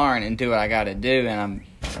my barn and do what I got to do, and I'm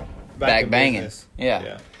back in banging. business.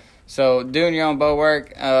 Yeah. So, doing your own bow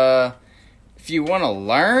work, if you want to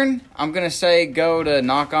learn, I'm going to say go to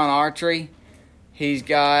Knock On Archery. He's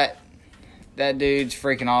got, that dude's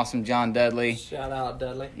freaking awesome, John Dudley. Shout out,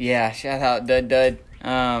 Dudley. Yeah, shout out Dud.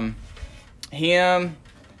 Him,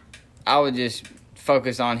 I would just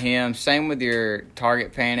focus on him. Same with your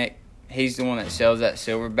Target Panic. He's the one that sells that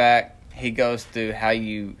silverback. He goes through how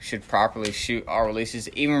you should properly shoot all releases,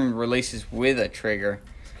 even releases with a trigger.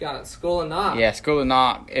 Got it. School of Knock. Yeah, School of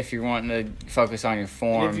Knock if you're wanting to focus on your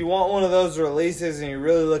form. And if you want one of those releases and you're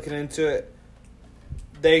really looking into it,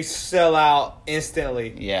 they sell out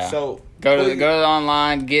instantly. Yeah. So Go to the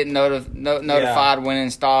online, get notified when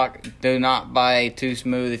in stock. Do not buy too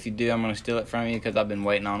smooth. If you do, I'm going to steal it from you because I've been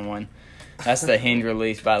waiting on one. That's the hinge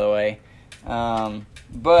release, by the way.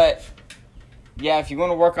 But yeah, if you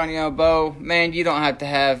want to work on your own bow, man, you don't have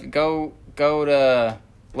to go to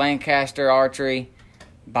Lancaster Archery,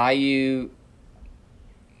 buy you,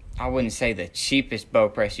 I wouldn't say the cheapest bow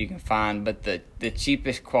press you can find, but the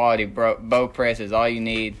cheapest quality bow press is all you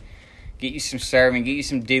need. Get you some serving, get you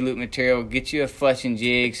some D-loop material, get you a fletching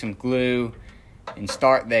jig, some glue, and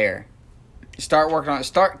start there. start working on it.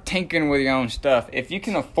 Start tinkering with your own stuff. If you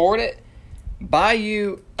can afford it, buy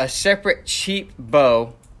you a separate cheap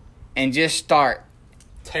bow and just start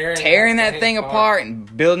tearing that thing apart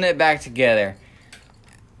and building it back together.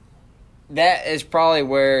 That is probably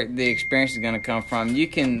where the experience is going to come from. You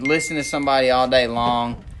can listen to somebody all day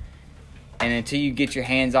long, and until you get your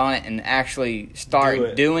hands on it and actually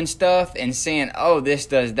start doing stuff and seeing, oh, this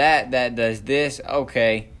does that, that does this,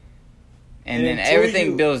 okay. And then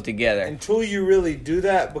everything builds together. Until you really do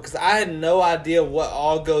that, because I had no idea what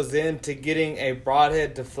all goes into getting a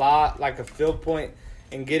broadhead to fly like a field point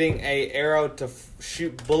and getting a arrow to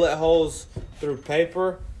shoot bullet holes through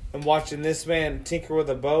paper, and watching this man tinker with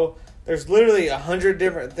a bow. There's literally 100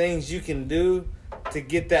 different things you can do to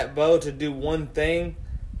get that bow to do one thing,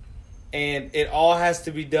 and it all has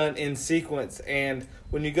to be done in sequence. And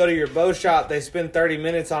when you go to your bow shop, they spend 30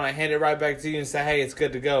 minutes on it, hand it right back to you and say, hey, it's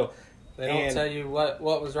good to go. They don't tell you what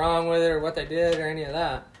was wrong with it or what they did or any of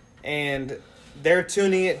that. And they're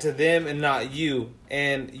tuning it to them and not you.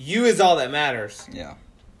 And you is all that matters. Yeah.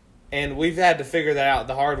 And we've had to figure that out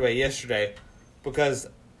the hard way yesterday. Because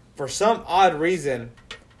for some odd reason,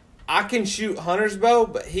 I can shoot Hunter's bow,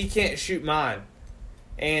 but he can't shoot mine.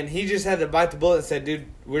 And he just had to bite the bullet and say, dude,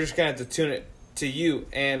 we're just going to have to tune it to you.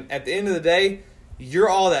 And at the end of the day, you're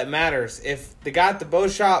all that matters. If the guy at the bow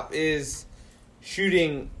shop is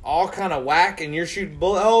shooting all kind of whack and you're shooting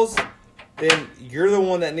bullet holes, then you're the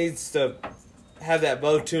one that needs to have that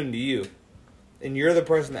bow tuned to you. And you're the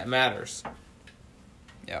person that matters.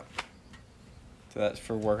 Yep. So that's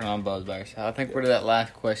for working on bows by yourself. I think we're to that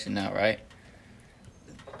last question now, right?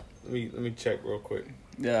 Let me check real quick.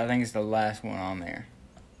 Yeah, I think it's the last one on there.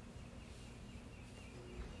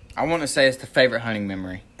 I want to say it's the favorite hunting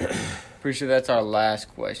memory. Pretty sure that's our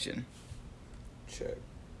last question. Check.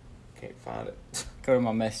 Can't find it. Go to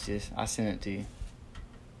my messages. I sent it to you.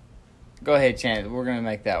 Go ahead, Chance. We're going to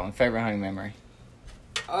make that one. Favorite hunting memory.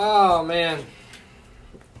 Oh, man.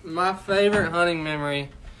 My favorite hunting memory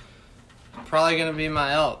probably going to be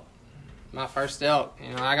my elk. My first elk.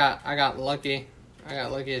 You know, I got lucky. I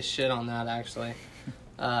got lucky as shit on that, actually.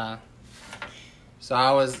 So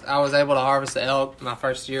I was able to harvest the elk my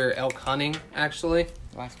first year elk hunting, actually.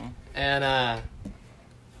 Last one. And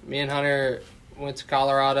me and Hunter went to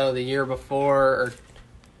Colorado the year before.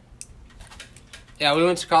 We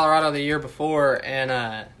went to Colorado the year before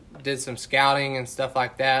and did some scouting and stuff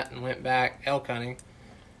like that and went back elk hunting.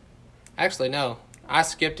 Actually, no. I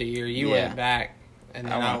skipped a year. You went back, and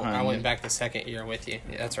then I went back the second year with you.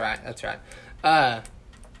 Yeah, that's right. But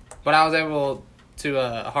I was able to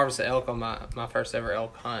harvest an elk on my first ever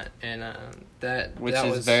elk hunt, and that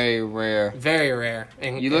was very rare. Very rare.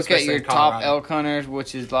 You look at your top elk hunters,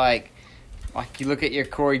 which is like you look at your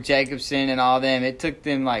Corey Jacobson and all them. It took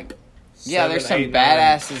them there's some 7, 8,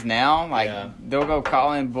 badasses 9. Now. They'll go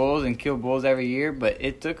call in bulls and kill bulls every year, but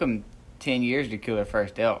it took them 10 years to kill their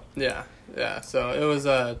first elk. Yeah. So it was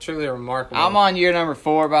truly remarkable. I'm on year number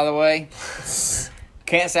 4, by the way.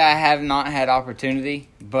 Can't say I have not had opportunity,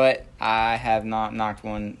 but I have not knocked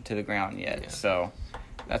one to the ground yet. Yeah. So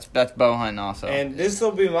that's bow hunting also. And this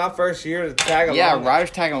will be my first year to tag along. Yeah,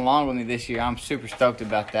 Ryder's tagging along with me this year. I'm super stoked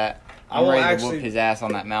about that. I'm ready to whoop his ass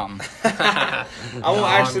on that mountain. I won't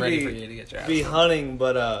actually be hunting,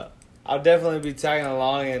 but I'll definitely be tagging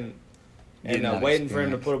along and waiting for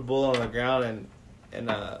him to put a bull on the ground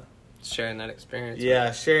and sharing that experience. Yeah,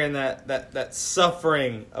 right? Sharing that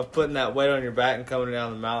suffering of putting that weight on your back and coming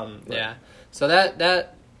down the mountain. But. Yeah. So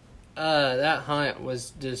that hunt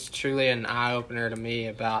was just truly an eye opener to me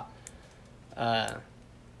about,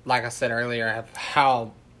 like I said earlier,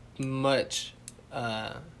 how much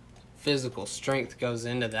physical strength goes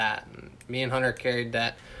into that. And me and Hunter carried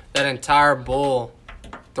that entire bull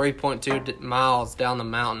 3.2 miles down the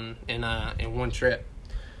mountain in one trip.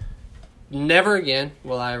 Never again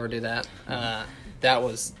will I ever do that. That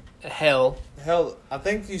was hell. Hell, I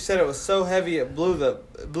think you said it was so heavy it blew the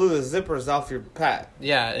zippers off your pack.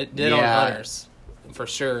 Yeah, it did on Hunter's for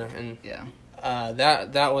sure. And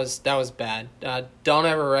that was bad. Don't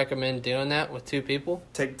ever recommend doing that with 2 people.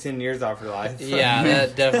 Take 10 years off your life. Yeah,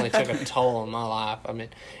 that definitely took a toll on my life. I mean,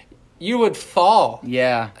 you would fall.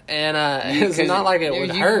 Yeah. And it's not like it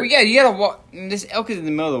would hurt. Yeah, you gotta walk. This elk is in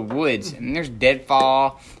the middle of the woods, and there's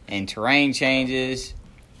deadfall and terrain changes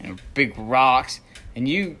and big rocks, and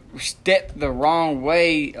you step the wrong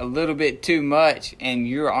way a little bit too much, and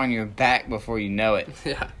you're on your back before you know it.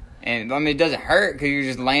 Yeah. And I mean, it doesn't hurt because you're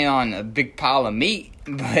just laying on a big pile of meat,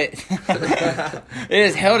 but it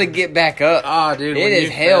is hell to get back up. Oh, dude, it is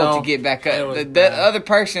hell to get back up. The other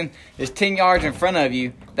person is 10 yards in front of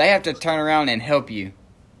you. They have to turn around and help you.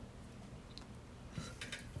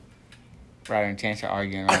 Ryder and Chance are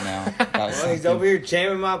arguing right now. about Well, he's something. over here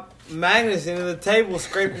jamming my magnets into the table,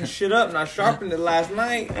 scraping shit up, and I sharpened it last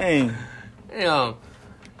night. Hey, You know,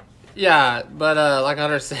 yeah, but like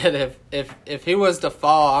Hunter said, if he was to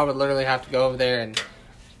fall, I would literally have to go over there and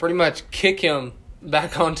pretty much kick him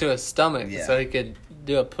back onto his stomach Yeah. so he could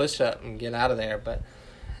do a push up and get out of there. But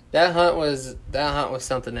that hunt was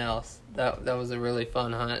something else. That was a really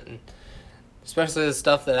fun hunt, and especially the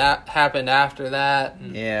stuff that happened after that.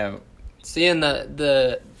 And yeah, seeing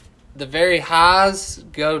the very highs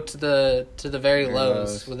go to the very Very lows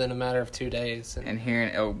lows. within a matter of 2 days. and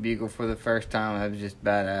hearing Elk Bugle for the first time, that was just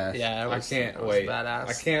badass. Yeah, I can't wait. Badass.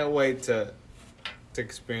 I can't wait to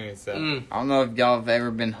experience that. I don't know if y'all have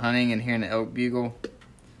ever been hunting and hearing the Elk Bugle,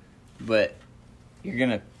 but you're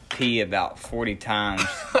gonna pee about 40 times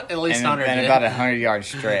At least in, Hunter in did. about a 100-yard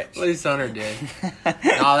stretch. At least Hunter did.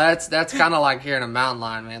 No, that's kind of like hearing a mountain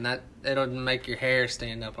lion, man. That it'll make your hair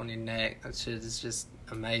stand up on your neck. That shit is just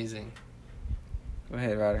amazing. Go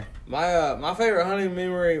ahead, Ryder. My favorite hunting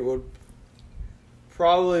memory would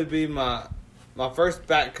probably be my first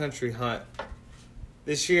backcountry hunt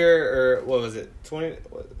this year, or what was it? 20?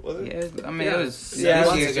 What was it? Yeah, I mean, Yeah, it was Yeah,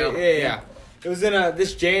 months this year. ago. Yeah. It was in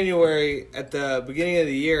this January at the beginning of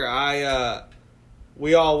the year.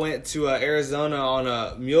 We all went to Arizona on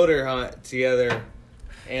a mule deer hunt together,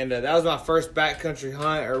 and that was my first backcountry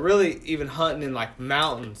hunt, or really even hunting in like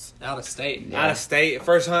mountains. Out of state. Yeah. Out of state,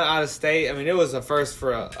 first hunt out of state. I mean, it was a first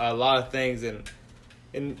for a lot of things,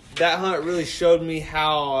 and that hunt really showed me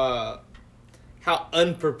how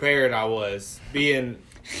unprepared I was being.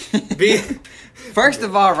 First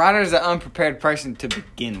of all, Ryder's an unprepared person to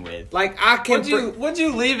begin with. Like I can. What'd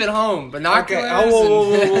you leave at home? Binoculars Okay. Oh,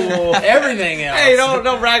 whoa. and everything else. Hey,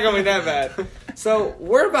 don't brag on me that bad. So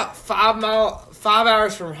we're about 5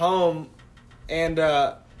 hours from home, and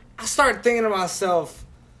I start thinking to myself,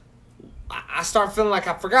 I start feeling like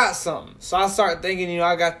I forgot something. So I start thinking,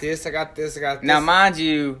 I got this. Now, mind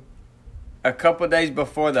you, a couple days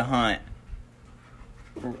before the hunt,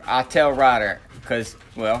 I tell Ryder, because,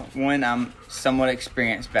 well, when I'm somewhat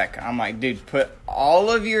experienced back, I'm like, dude, put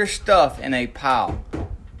all of your stuff in a pile.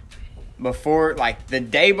 Before, like, the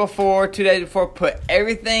day before, 2 days before, put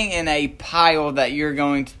everything in a pile that you're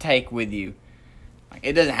going to take with you. Like,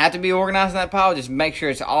 it doesn't have to be organized in that pile. Just make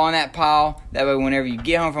sure it's all in that pile. That way, whenever you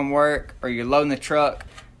get home from work or you're loading the truck,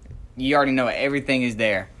 you already know everything is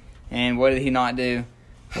there. And what did he not do?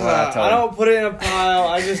 Well, I don't put it in a pile.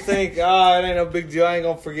 I just think, it ain't no big deal. I ain't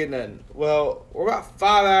gonna forget nothing. Well, we're about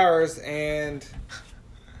 5 hours, and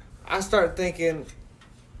I start thinking,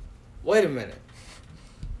 wait a minute.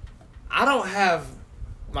 I don't have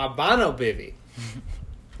my bino bivy.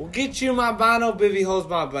 We'll get you my bino bivy. Holds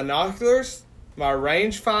my binoculars, my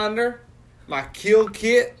rangefinder, my kill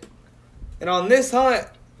kit, and on this hunt,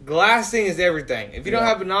 glassing is everything. If you don't Yeah.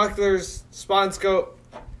 have binoculars, spotting scope,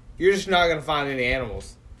 you're just not gonna find any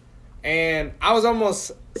animals. And I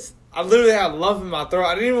literally had a lump in my throat.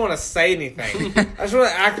 I didn't even want to say anything. I just want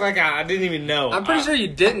to act like I didn't even know. I'm pretty sure you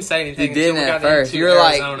didn't say anything. You didn't until we at got first. into You were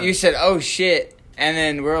Arizona. like, you said, "Oh shit," and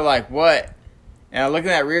then we were like, "What?" And I looked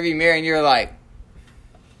in that rearview mirror, and you were like,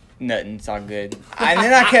 "Nothing. It's all good." And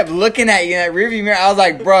then I kept looking at you in that rearview mirror. I was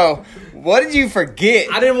like, "Bro, what did you forget?"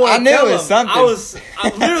 I didn't want to knew tell it was him. something. I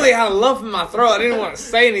literally had a lump in my throat. I didn't want to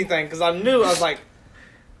say anything because I knew. I was like,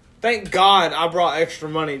 thank God I brought extra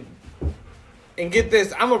money. And get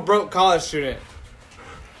this, I'm a broke college student.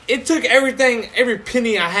 It took every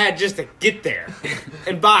penny I had just to get there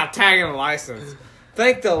and buy a tag and a license.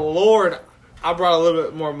 Thank the Lord I brought a little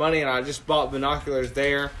bit more money and I just bought binoculars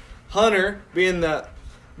there. Hunter, being the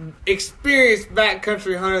experienced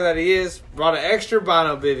backcountry hunter that he is, brought an extra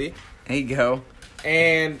bino bivy. There you go.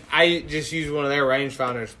 And I just used one of their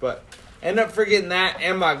rangefinders, but ended up forgetting that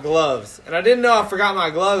and my gloves. And I didn't know I forgot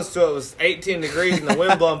my gloves till it was 18 degrees and the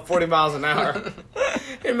wind blowing 40 miles an hour.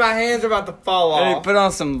 And my hands are about to fall I off. put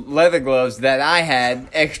on some leather gloves that I had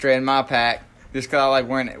extra in my pack, just because I like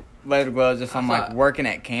wearing leather gloves if I'm like thought- working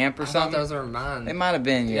at camp or I thought something. those were mine. They might have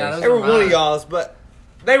been Yeah, yours. those They were are one of mine. y'all's, but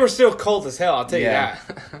they were still cold as hell, I'll tell you Yeah.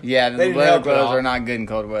 that. Yeah, They the didn't leather help at gloves all. are not good in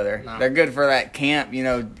cold weather. No. They're good for that camp,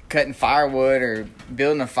 cutting firewood or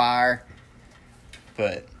building a fire.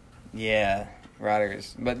 But yeah,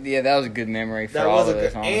 riders. But yeah, that was a good memory for That all was of a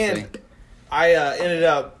us. good. Honestly, And I ended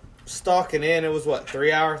up stalking in. It was what,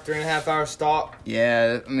 3.5 hour stalk.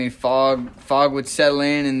 yeah, I mean, fog would settle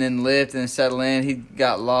in and then lift and then settle in. He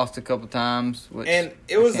got lost a couple times, which And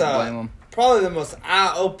it was I can't blame him. probably the most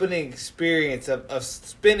eye-opening experience of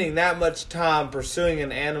spending that much time pursuing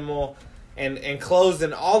an animal and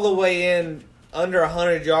closing all the way in under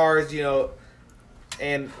 100 yards,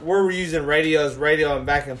 and we're using radioing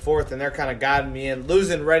back and forth, and they're kind of guiding me in.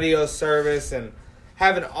 Losing radio service and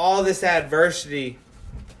having all this adversity,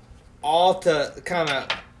 all to kind of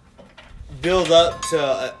build up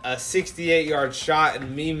to a 68-yard shot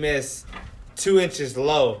and me miss 2 inches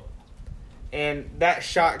low. And that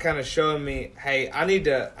shot kind of showing me, hey, I need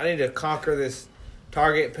to conquer this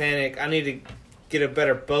target panic. I need to get a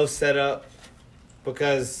better bow setup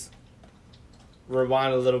because,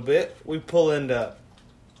 rewind a little bit, we pull into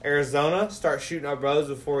Arizona, start shooting our bows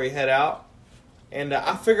before we head out. And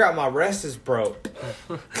I figure out my rest is broke.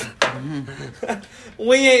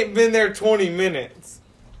 We ain't been there 20 minutes.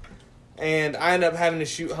 And I end up having to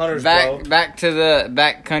shoot Hunter's bow. Back to the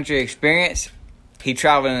backcountry experience. He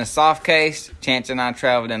traveled in a soft case. Chance and I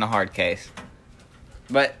traveled in a hard case.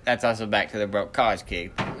 But that's also back to the broke college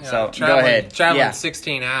kid. Yeah, So go ahead. Traveling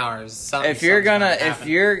 16 hours. If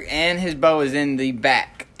his bow is in the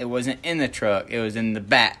back, it wasn't in the truck. It was in the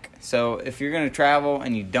back. So if you're gonna travel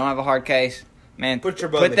and you don't have a hard case, man, put your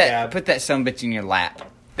bow in the cab. Put that sumbitch in your lap.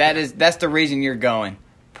 That's the reason you're going.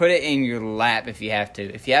 Put it in your lap if you have to.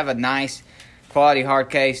 If you have a nice quality hard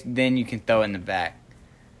case, then you can throw it in the back.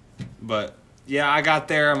 But yeah, I got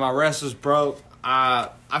there and my rest was broke. I've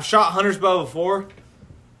shot Hunter's bow before,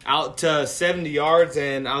 out to 70 yards,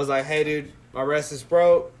 and I was like, hey dude, my rest is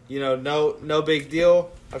broke. No big deal.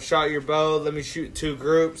 I've shot your bow. Let me shoot 2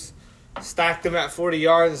 groups. Stacked them at 40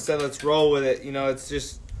 yards and said, let's roll with it. It's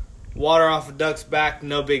just water off a duck's back.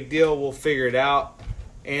 No big deal. We'll figure it out.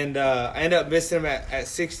 And I ended up missing him at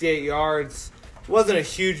 68 yards. It wasn't a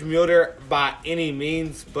huge mule deer by any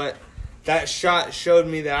means, but that shot showed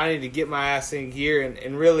me that I need to get my ass in gear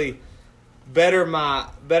and really better my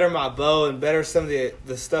bow and better some of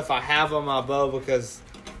the stuff I have on my bow, because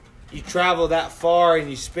you travel that far and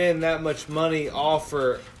you spend that much money all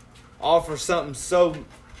for something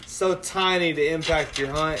so tiny to impact your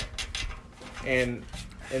hunt, and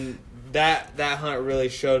that hunt really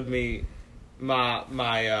showed me my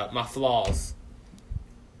flaws.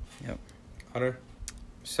 Yep. Hunter?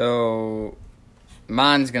 So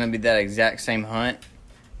mine's gonna be that exact same hunt,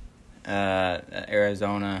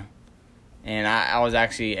 Arizona, and I was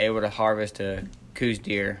actually able to harvest a Coues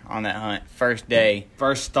deer on that hunt. First day,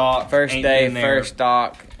 First stalk. We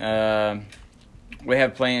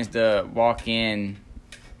have plans to walk in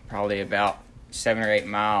probably about 7 or 8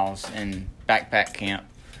 miles in backpack camp.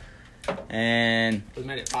 And We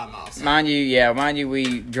made it 5 miles. mind you,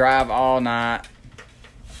 we drive all night.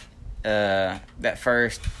 That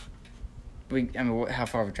first, how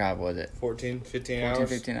far of a drive was it? 14, 15 14, hours.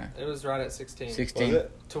 15 hours. It was right at 16. 16. Was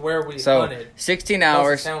it? To where we So hunted. 16 Closest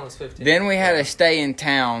hours. town was 15. Then we had to stay in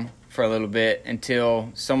town for a little bit until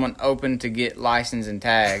someone opened to get license and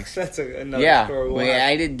tags. That's another story. We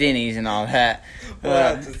ate at Denny's and all that. We'll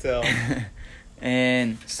have to tell.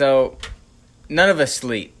 And so none of us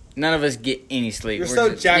sleep. None of us get any sleep. You're We're so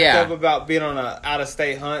just- jacked yeah. up about being on a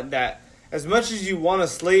out-of-state hunt that as much as you want to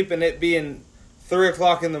sleep and it being 3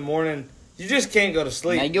 o'clock in the morning, you just can't go to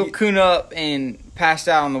sleep. Now you'll coon up and pass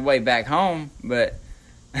out on the way back home, but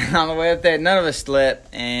on the way up there, none of us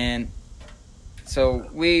slept, and so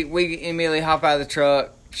we immediately hop out of the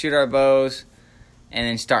truck, shoot our bows, and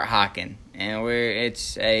then start hiking. And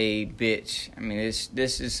it's a bitch. I mean,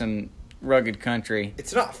 this is some rugged country.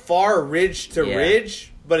 It's not far ridge to Yeah.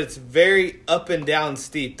 ridge, but it's very up and down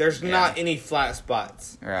steep. There's Yeah. not any flat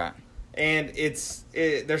spots, Right. and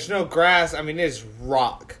there's no grass. I mean, it's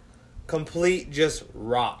rock, complete just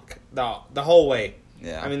rock the whole way.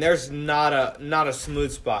 Yeah. I mean, there's not a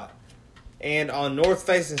smooth spot. And on north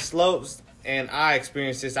facing slopes, and I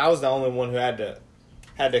experienced this. I was the only one who had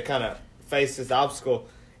to kind of face this obstacle.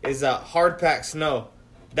 Is hard packed snow.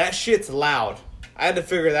 That shit's loud. I had to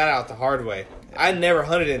figure that out the hard way. I never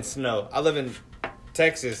hunted in snow. I live in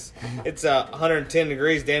Texas. It's 110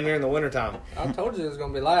 degrees damn near in the wintertime. I told you it was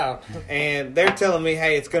going to be loud. And they're telling me,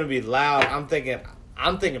 hey, it's going to be loud. I'm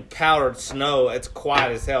thinking powdered snow. It's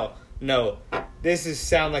quiet as hell. No, this is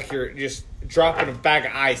sound like you're just dropping a bag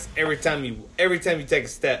of ice every time you take a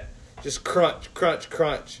step. Just crunch, crunch,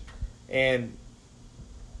 crunch, and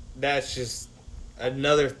that's just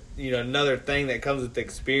another thing that comes with the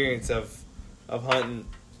experience of hunting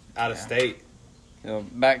out of state. So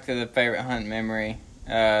back to the favorite hunt memory.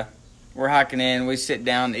 We're hiking in. We sit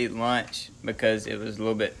down to eat lunch because it was a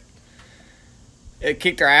little bit. It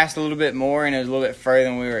kicked our ass a little bit more, and it was a little bit further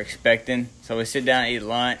than we were expecting. So we sit down and eat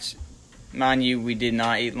lunch. Mind you, we did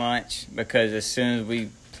not eat lunch because as soon as we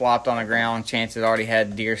plopped on the ground, Chance had already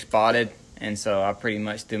had deer spotted, and so I pretty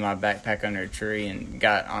much threw my backpack under a tree and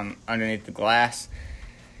got on underneath the glass.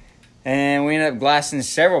 And we ended up glassing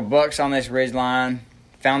several bucks on this ridge line.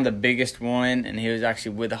 found the biggest one, and he was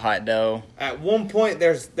actually with a hot doe. At one point,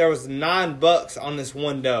 there was 9 bucks on this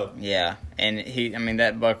one doe. Yeah, and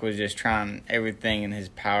that buck was just trying everything in his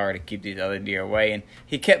power to keep these other deer away, and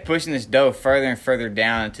he kept pushing this doe further and further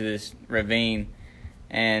down into this ravine,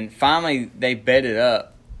 and finally they bedded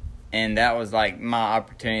up, and that was like my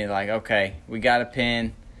opportunity. Like, okay, we got a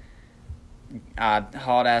pin. I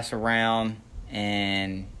hauled ass around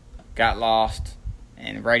and got lost,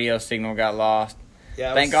 and radio signal got lost.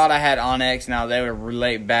 Yeah, Thank God I had Onyx, and I was able to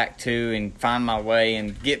relate back to and find my way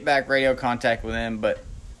and get back radio contact with them. But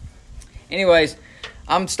anyways,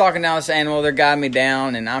 I'm stalking down this animal. They're guiding me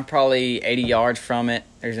down, and I'm probably 80 yards from it.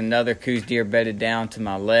 There's another Coues deer bedded down to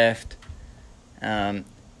my left. And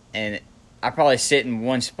I probably sit in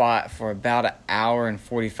one spot for about an hour and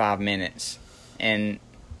 45 minutes. And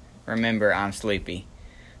remember, I'm sleepy.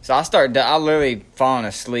 So I literally falling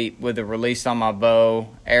asleep with the release on my bow,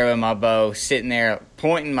 arrow in my bow, sitting there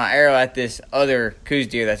pointing my arrow at this other Coues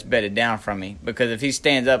deer that's bedded down from me. Because if he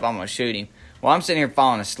stands up, I'm going to shoot him. Well, I'm sitting here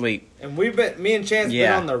falling asleep. And me and Chance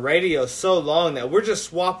been on the radio so long that we're just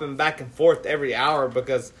swapping back and forth every hour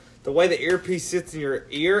because the way the earpiece sits in your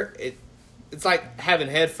ear, it's like having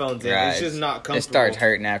headphones in. Right. It's just not comfortable. It starts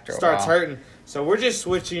hurting after a while. Starts hurting. So we're just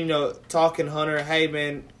switching, talking Hunter, hey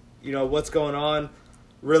man, what's going on?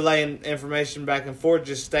 Relaying information back and forth,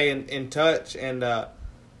 just staying in touch. And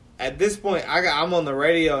at this point, I'm on the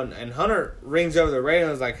radio, and Hunter rings over the radio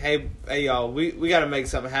and is like, hey y'all, we got to make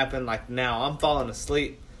something happen like now. I'm falling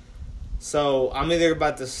asleep. So I'm either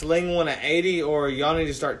about to sling one at 80 or y'all need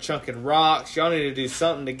to start chunking rocks. Y'all need to do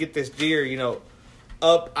something to get this deer,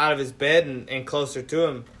 up out of his bed and closer to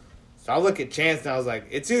him. So I look at Chance and I was like,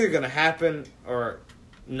 it's either going to happen or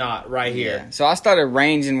not right here. Yeah. So I started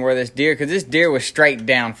ranging where this deer, because this deer was straight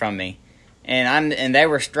down from me, and they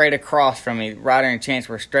were straight across from me. Ryder and Chance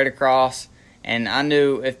were straight across, and I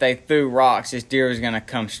knew if they threw rocks, this deer was going to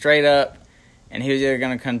come straight up, and he was either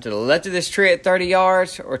going to come to the left of this tree at 30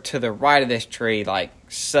 yards or to the right of this tree, like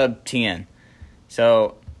sub 10.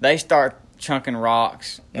 So they start chunking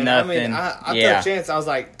rocks. And nothing. I told Chance, I was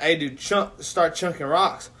like, hey dude, start chunking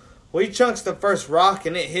rocks. Well, he chunks the first rock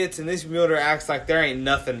and it hits, and this mule deer acts like there ain't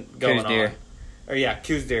nothing going Coues deer. on. Or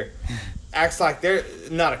Coues deer. Acts like they're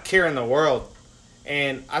not a care in the world.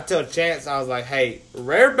 And I told Chance, I was like, hey,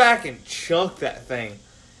 rear back and chunk that thing.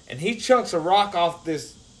 And he chunks a rock off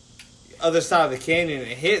this other side of the canyon,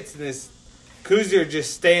 and it hits, and this Coues deer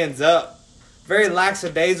just stands up. Very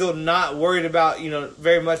lackadaisical, not worried about,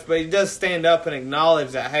 very much, but he does stand up and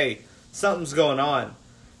acknowledge that, hey, something's going on.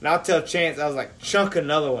 And I'll tell Chance, I was like, chunk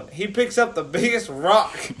another one. He picks up the biggest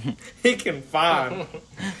rock he can find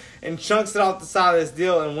and chunks it off the side of this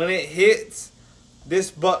deal. And when it hits, this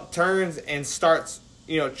buck turns and starts,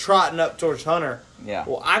 trotting up towards Hunter. Yeah.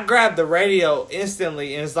 Well, I grabbed the radio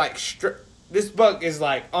instantly, and it's like, this buck is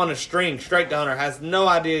like on a string straight to Hunter, has no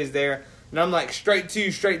idea he's there. And I'm like, straight to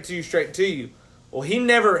you, straight to you, straight to you. Well, he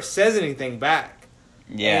never says anything back.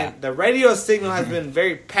 Yeah. And the radio signal has been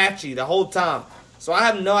very patchy the whole time. So I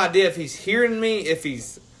have no idea if he's hearing me, if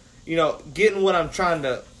he's, getting what I'm trying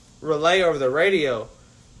to relay over the radio.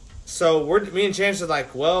 So me and Chance are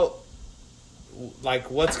like, well,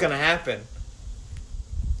 like, what's going to happen?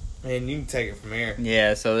 And you can take it from here.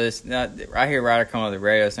 Yeah, so I hear Ryder come on the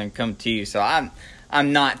radio saying, come to you. So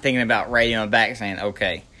I'm not thinking about radioing back saying,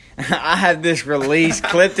 okay. I have this release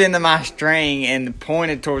clipped into my string and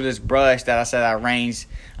pointed towards this brush that I said I ranged.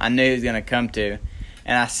 I knew he was going to come to.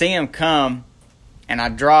 And I see him come, and I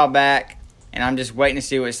draw back, and I'm just waiting to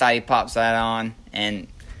see what side he pops out on. And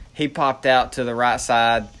he popped out to the right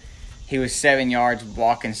side. He was 7 yards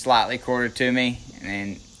walking slightly quarter to me,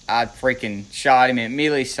 and I freaking shot him and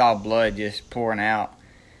immediately saw blood just pouring out.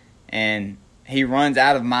 And he runs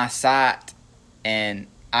out of my sight, and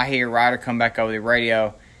I hear Ryder come back over the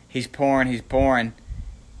radio. He's pouring,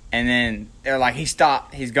 and then they're like, he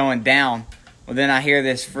stopped, he's going down. Well, then I hear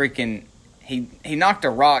this freaking, he knocked a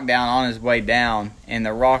rock down on his way down, and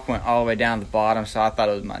the rock went all the way down to the bottom, so I thought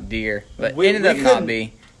it was my deer. But it ended up not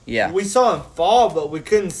be. Yeah. We saw him fall, but we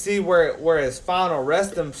couldn't see where his final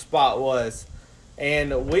resting spot was.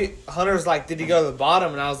 And Hunter's like, did he go to the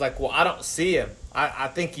bottom? And I was like, well, I don't see him. I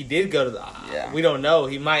think he did go to the, we don't know.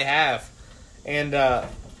 He might have. And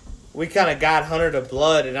we kind of got Hunter to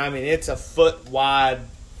blood, and it's a foot wide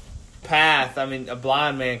path. A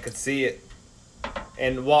blind man could see it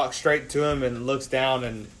and walk straight to him and looks down,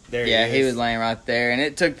 and there he is. Yeah, he was laying right there, and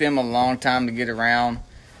it took them a long time to get around.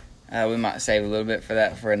 We might save a little bit for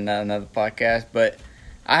that for another podcast, but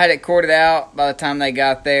I had it corded out by the time they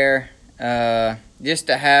got there, just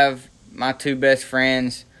to have my two best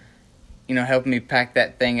friends, helping me pack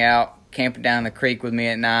that thing out. camping down the creek with me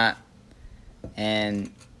at night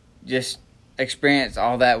and just experience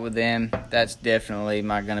all that with them. That's definitely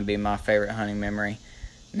going to be my favorite hunting memory.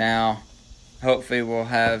 Now, hopefully we'll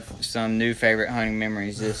have some new favorite hunting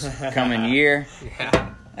memories this coming year.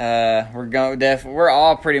 Yeah. We're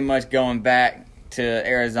all pretty much going back to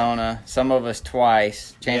Arizona. Some of us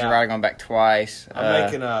twice. Chance and Ryder going back twice.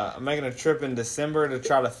 I'm making a trip in December to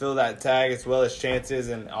try to fill that tag, as well as Chances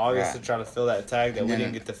in August to try to fill that tag that we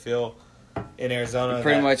didn't get to fill in Arizona.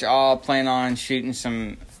 Pretty much all plan on shooting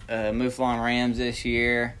some mouflon rams this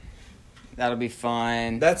year. That'll be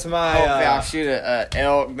fun. That's my. Hopefully I'll shoot a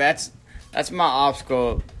elk. That's my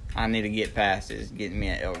obstacle I need to get past, is getting me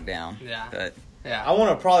an elk down. Yeah. But Yeah. I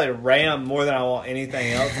want to probably ram more than I want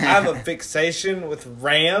anything else. I have a fixation with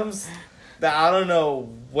rams that I don't know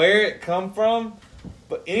where it come from,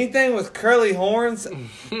 but anything with curly horns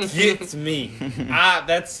gets me.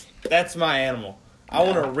 That's my animal. I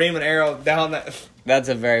want to ream an arrow down that. that's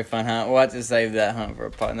a very fun hunt. We'll have to save that hunt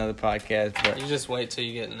for another podcast. But You just wait till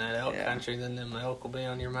you get in that elk country, then them elk will be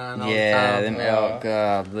on your mind all the yeah, time. them elk,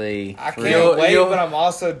 godly. I For can't real. wait, You'll- but I'm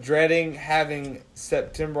also dreading having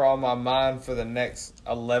September on my mind for the next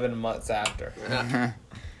 11 months after. Yeah.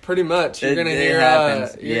 Pretty much. You're It- gonna it hear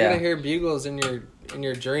happens, you're yeah. gonna hear bugles in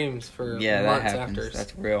your dreams for Yeah, that months happens. after.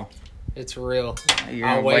 That's real. It's real. You're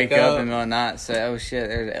I'll gonna wake up up- in the middle of the night and say, "Oh shit,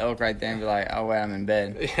 there's an elk right there," and be like, "Oh wait, I'm in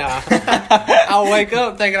bed." Yeah. I'll wake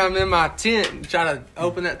up thinking I'm in my tent and try to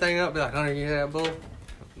open that thing up, be like, Hunter, you hear that bull?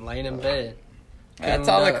 I'm laying in bed. That's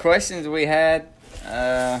all the up. questions we had.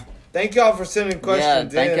 Thank y'all for sending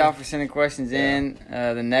questions Thank in. y'all for sending questions in.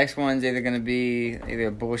 The next one's either going to be either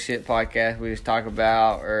a bullshit podcast we just talk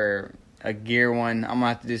about or a gear one. I'm going to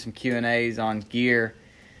have to do some Q&As on gear.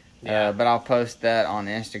 Yeah. But I'll post that on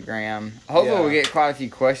Instagram. Hopefully we'll get quite a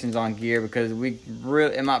few questions on gear, because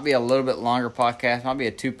it might be a little bit longer podcast. It might be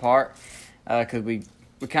a 2-part, because we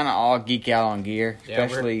kind of all geek out on gear, Yeah,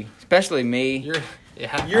 especially me. You're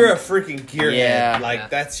a freaking gearhead. Yeah.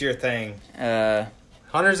 That's your thing.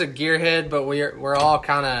 Hunter's a gearhead, but we're all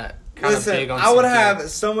kind of Listen, big on I would some have gear.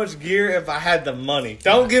 so much gear if I had the money.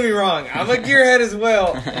 Don't get me wrong. I'm a gearhead as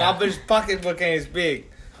well. My bitch pocketbook ain't as big.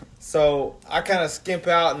 So I kind of skimp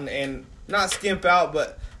out and not skimp out,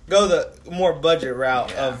 but go the more budget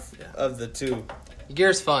route of the two.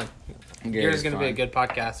 Gear's fun. Gear's is going to be a fun. good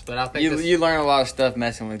podcast, but I think You learn a lot of stuff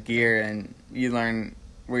messing with gear, and you learn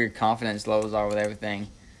where your confidence levels are with everything.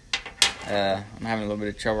 I'm having a little bit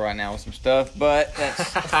of trouble right now with some stuff, but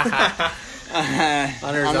that's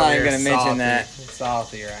Hunter's I'm over not here even going to mention salty. that. He's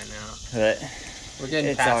salty right now. But We're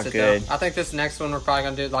getting It's past all it good. though. I think this next one we're probably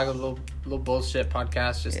gonna do like a little bullshit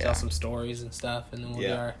podcast, just Yeah. tell some stories and stuff, and then we'll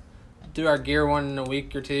Yeah. do our gear one in a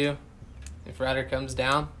week or two. If Ryder comes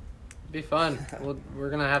down, it'll be fun. We're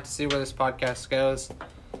gonna have to see where this podcast goes.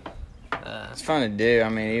 it's fun to do. I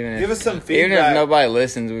mean, even Give if, us some even feedback. if nobody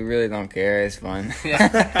listens, we really don't care. It's fun.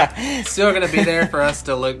 Yeah. Still gonna be there for us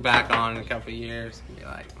to look back on in a couple of years and be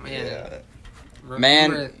like, man, Yeah. remember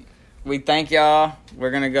Man, we thank y'all. We're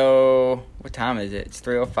going to go... What time is it? It's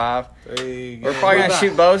 3:05. We're probably going to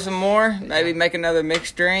shoot bow some more. Maybe make another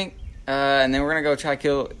mixed drink. And then we're going to go try to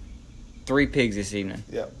kill 3 pigs this evening.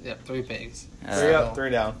 Yep. Yep, 3 pigs. 3 up, 3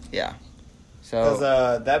 down. Yeah. Because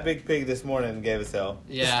So, that big pig this morning gave us hell.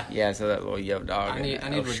 Yeah. yeah, so that little yo dog. I need I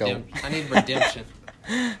need redemption.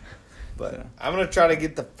 But I'm going to try to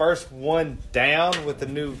get the first one down with the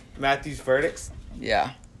new Matthews verdicts.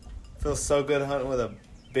 Yeah. Feels so good hunting with a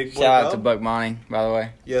big boy Shout out bow. to Buck Monty, by the way.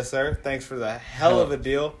 Yes, sir. Thanks for the hell of a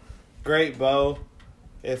deal. Great bow.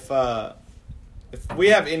 If we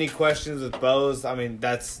have any questions with bows, I mean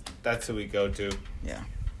that's who we go to. Yeah.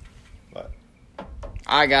 But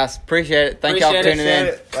All right, guys. Appreciate it. Thank y'all for Appreciate tuning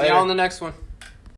in. it. See y'all on the next one.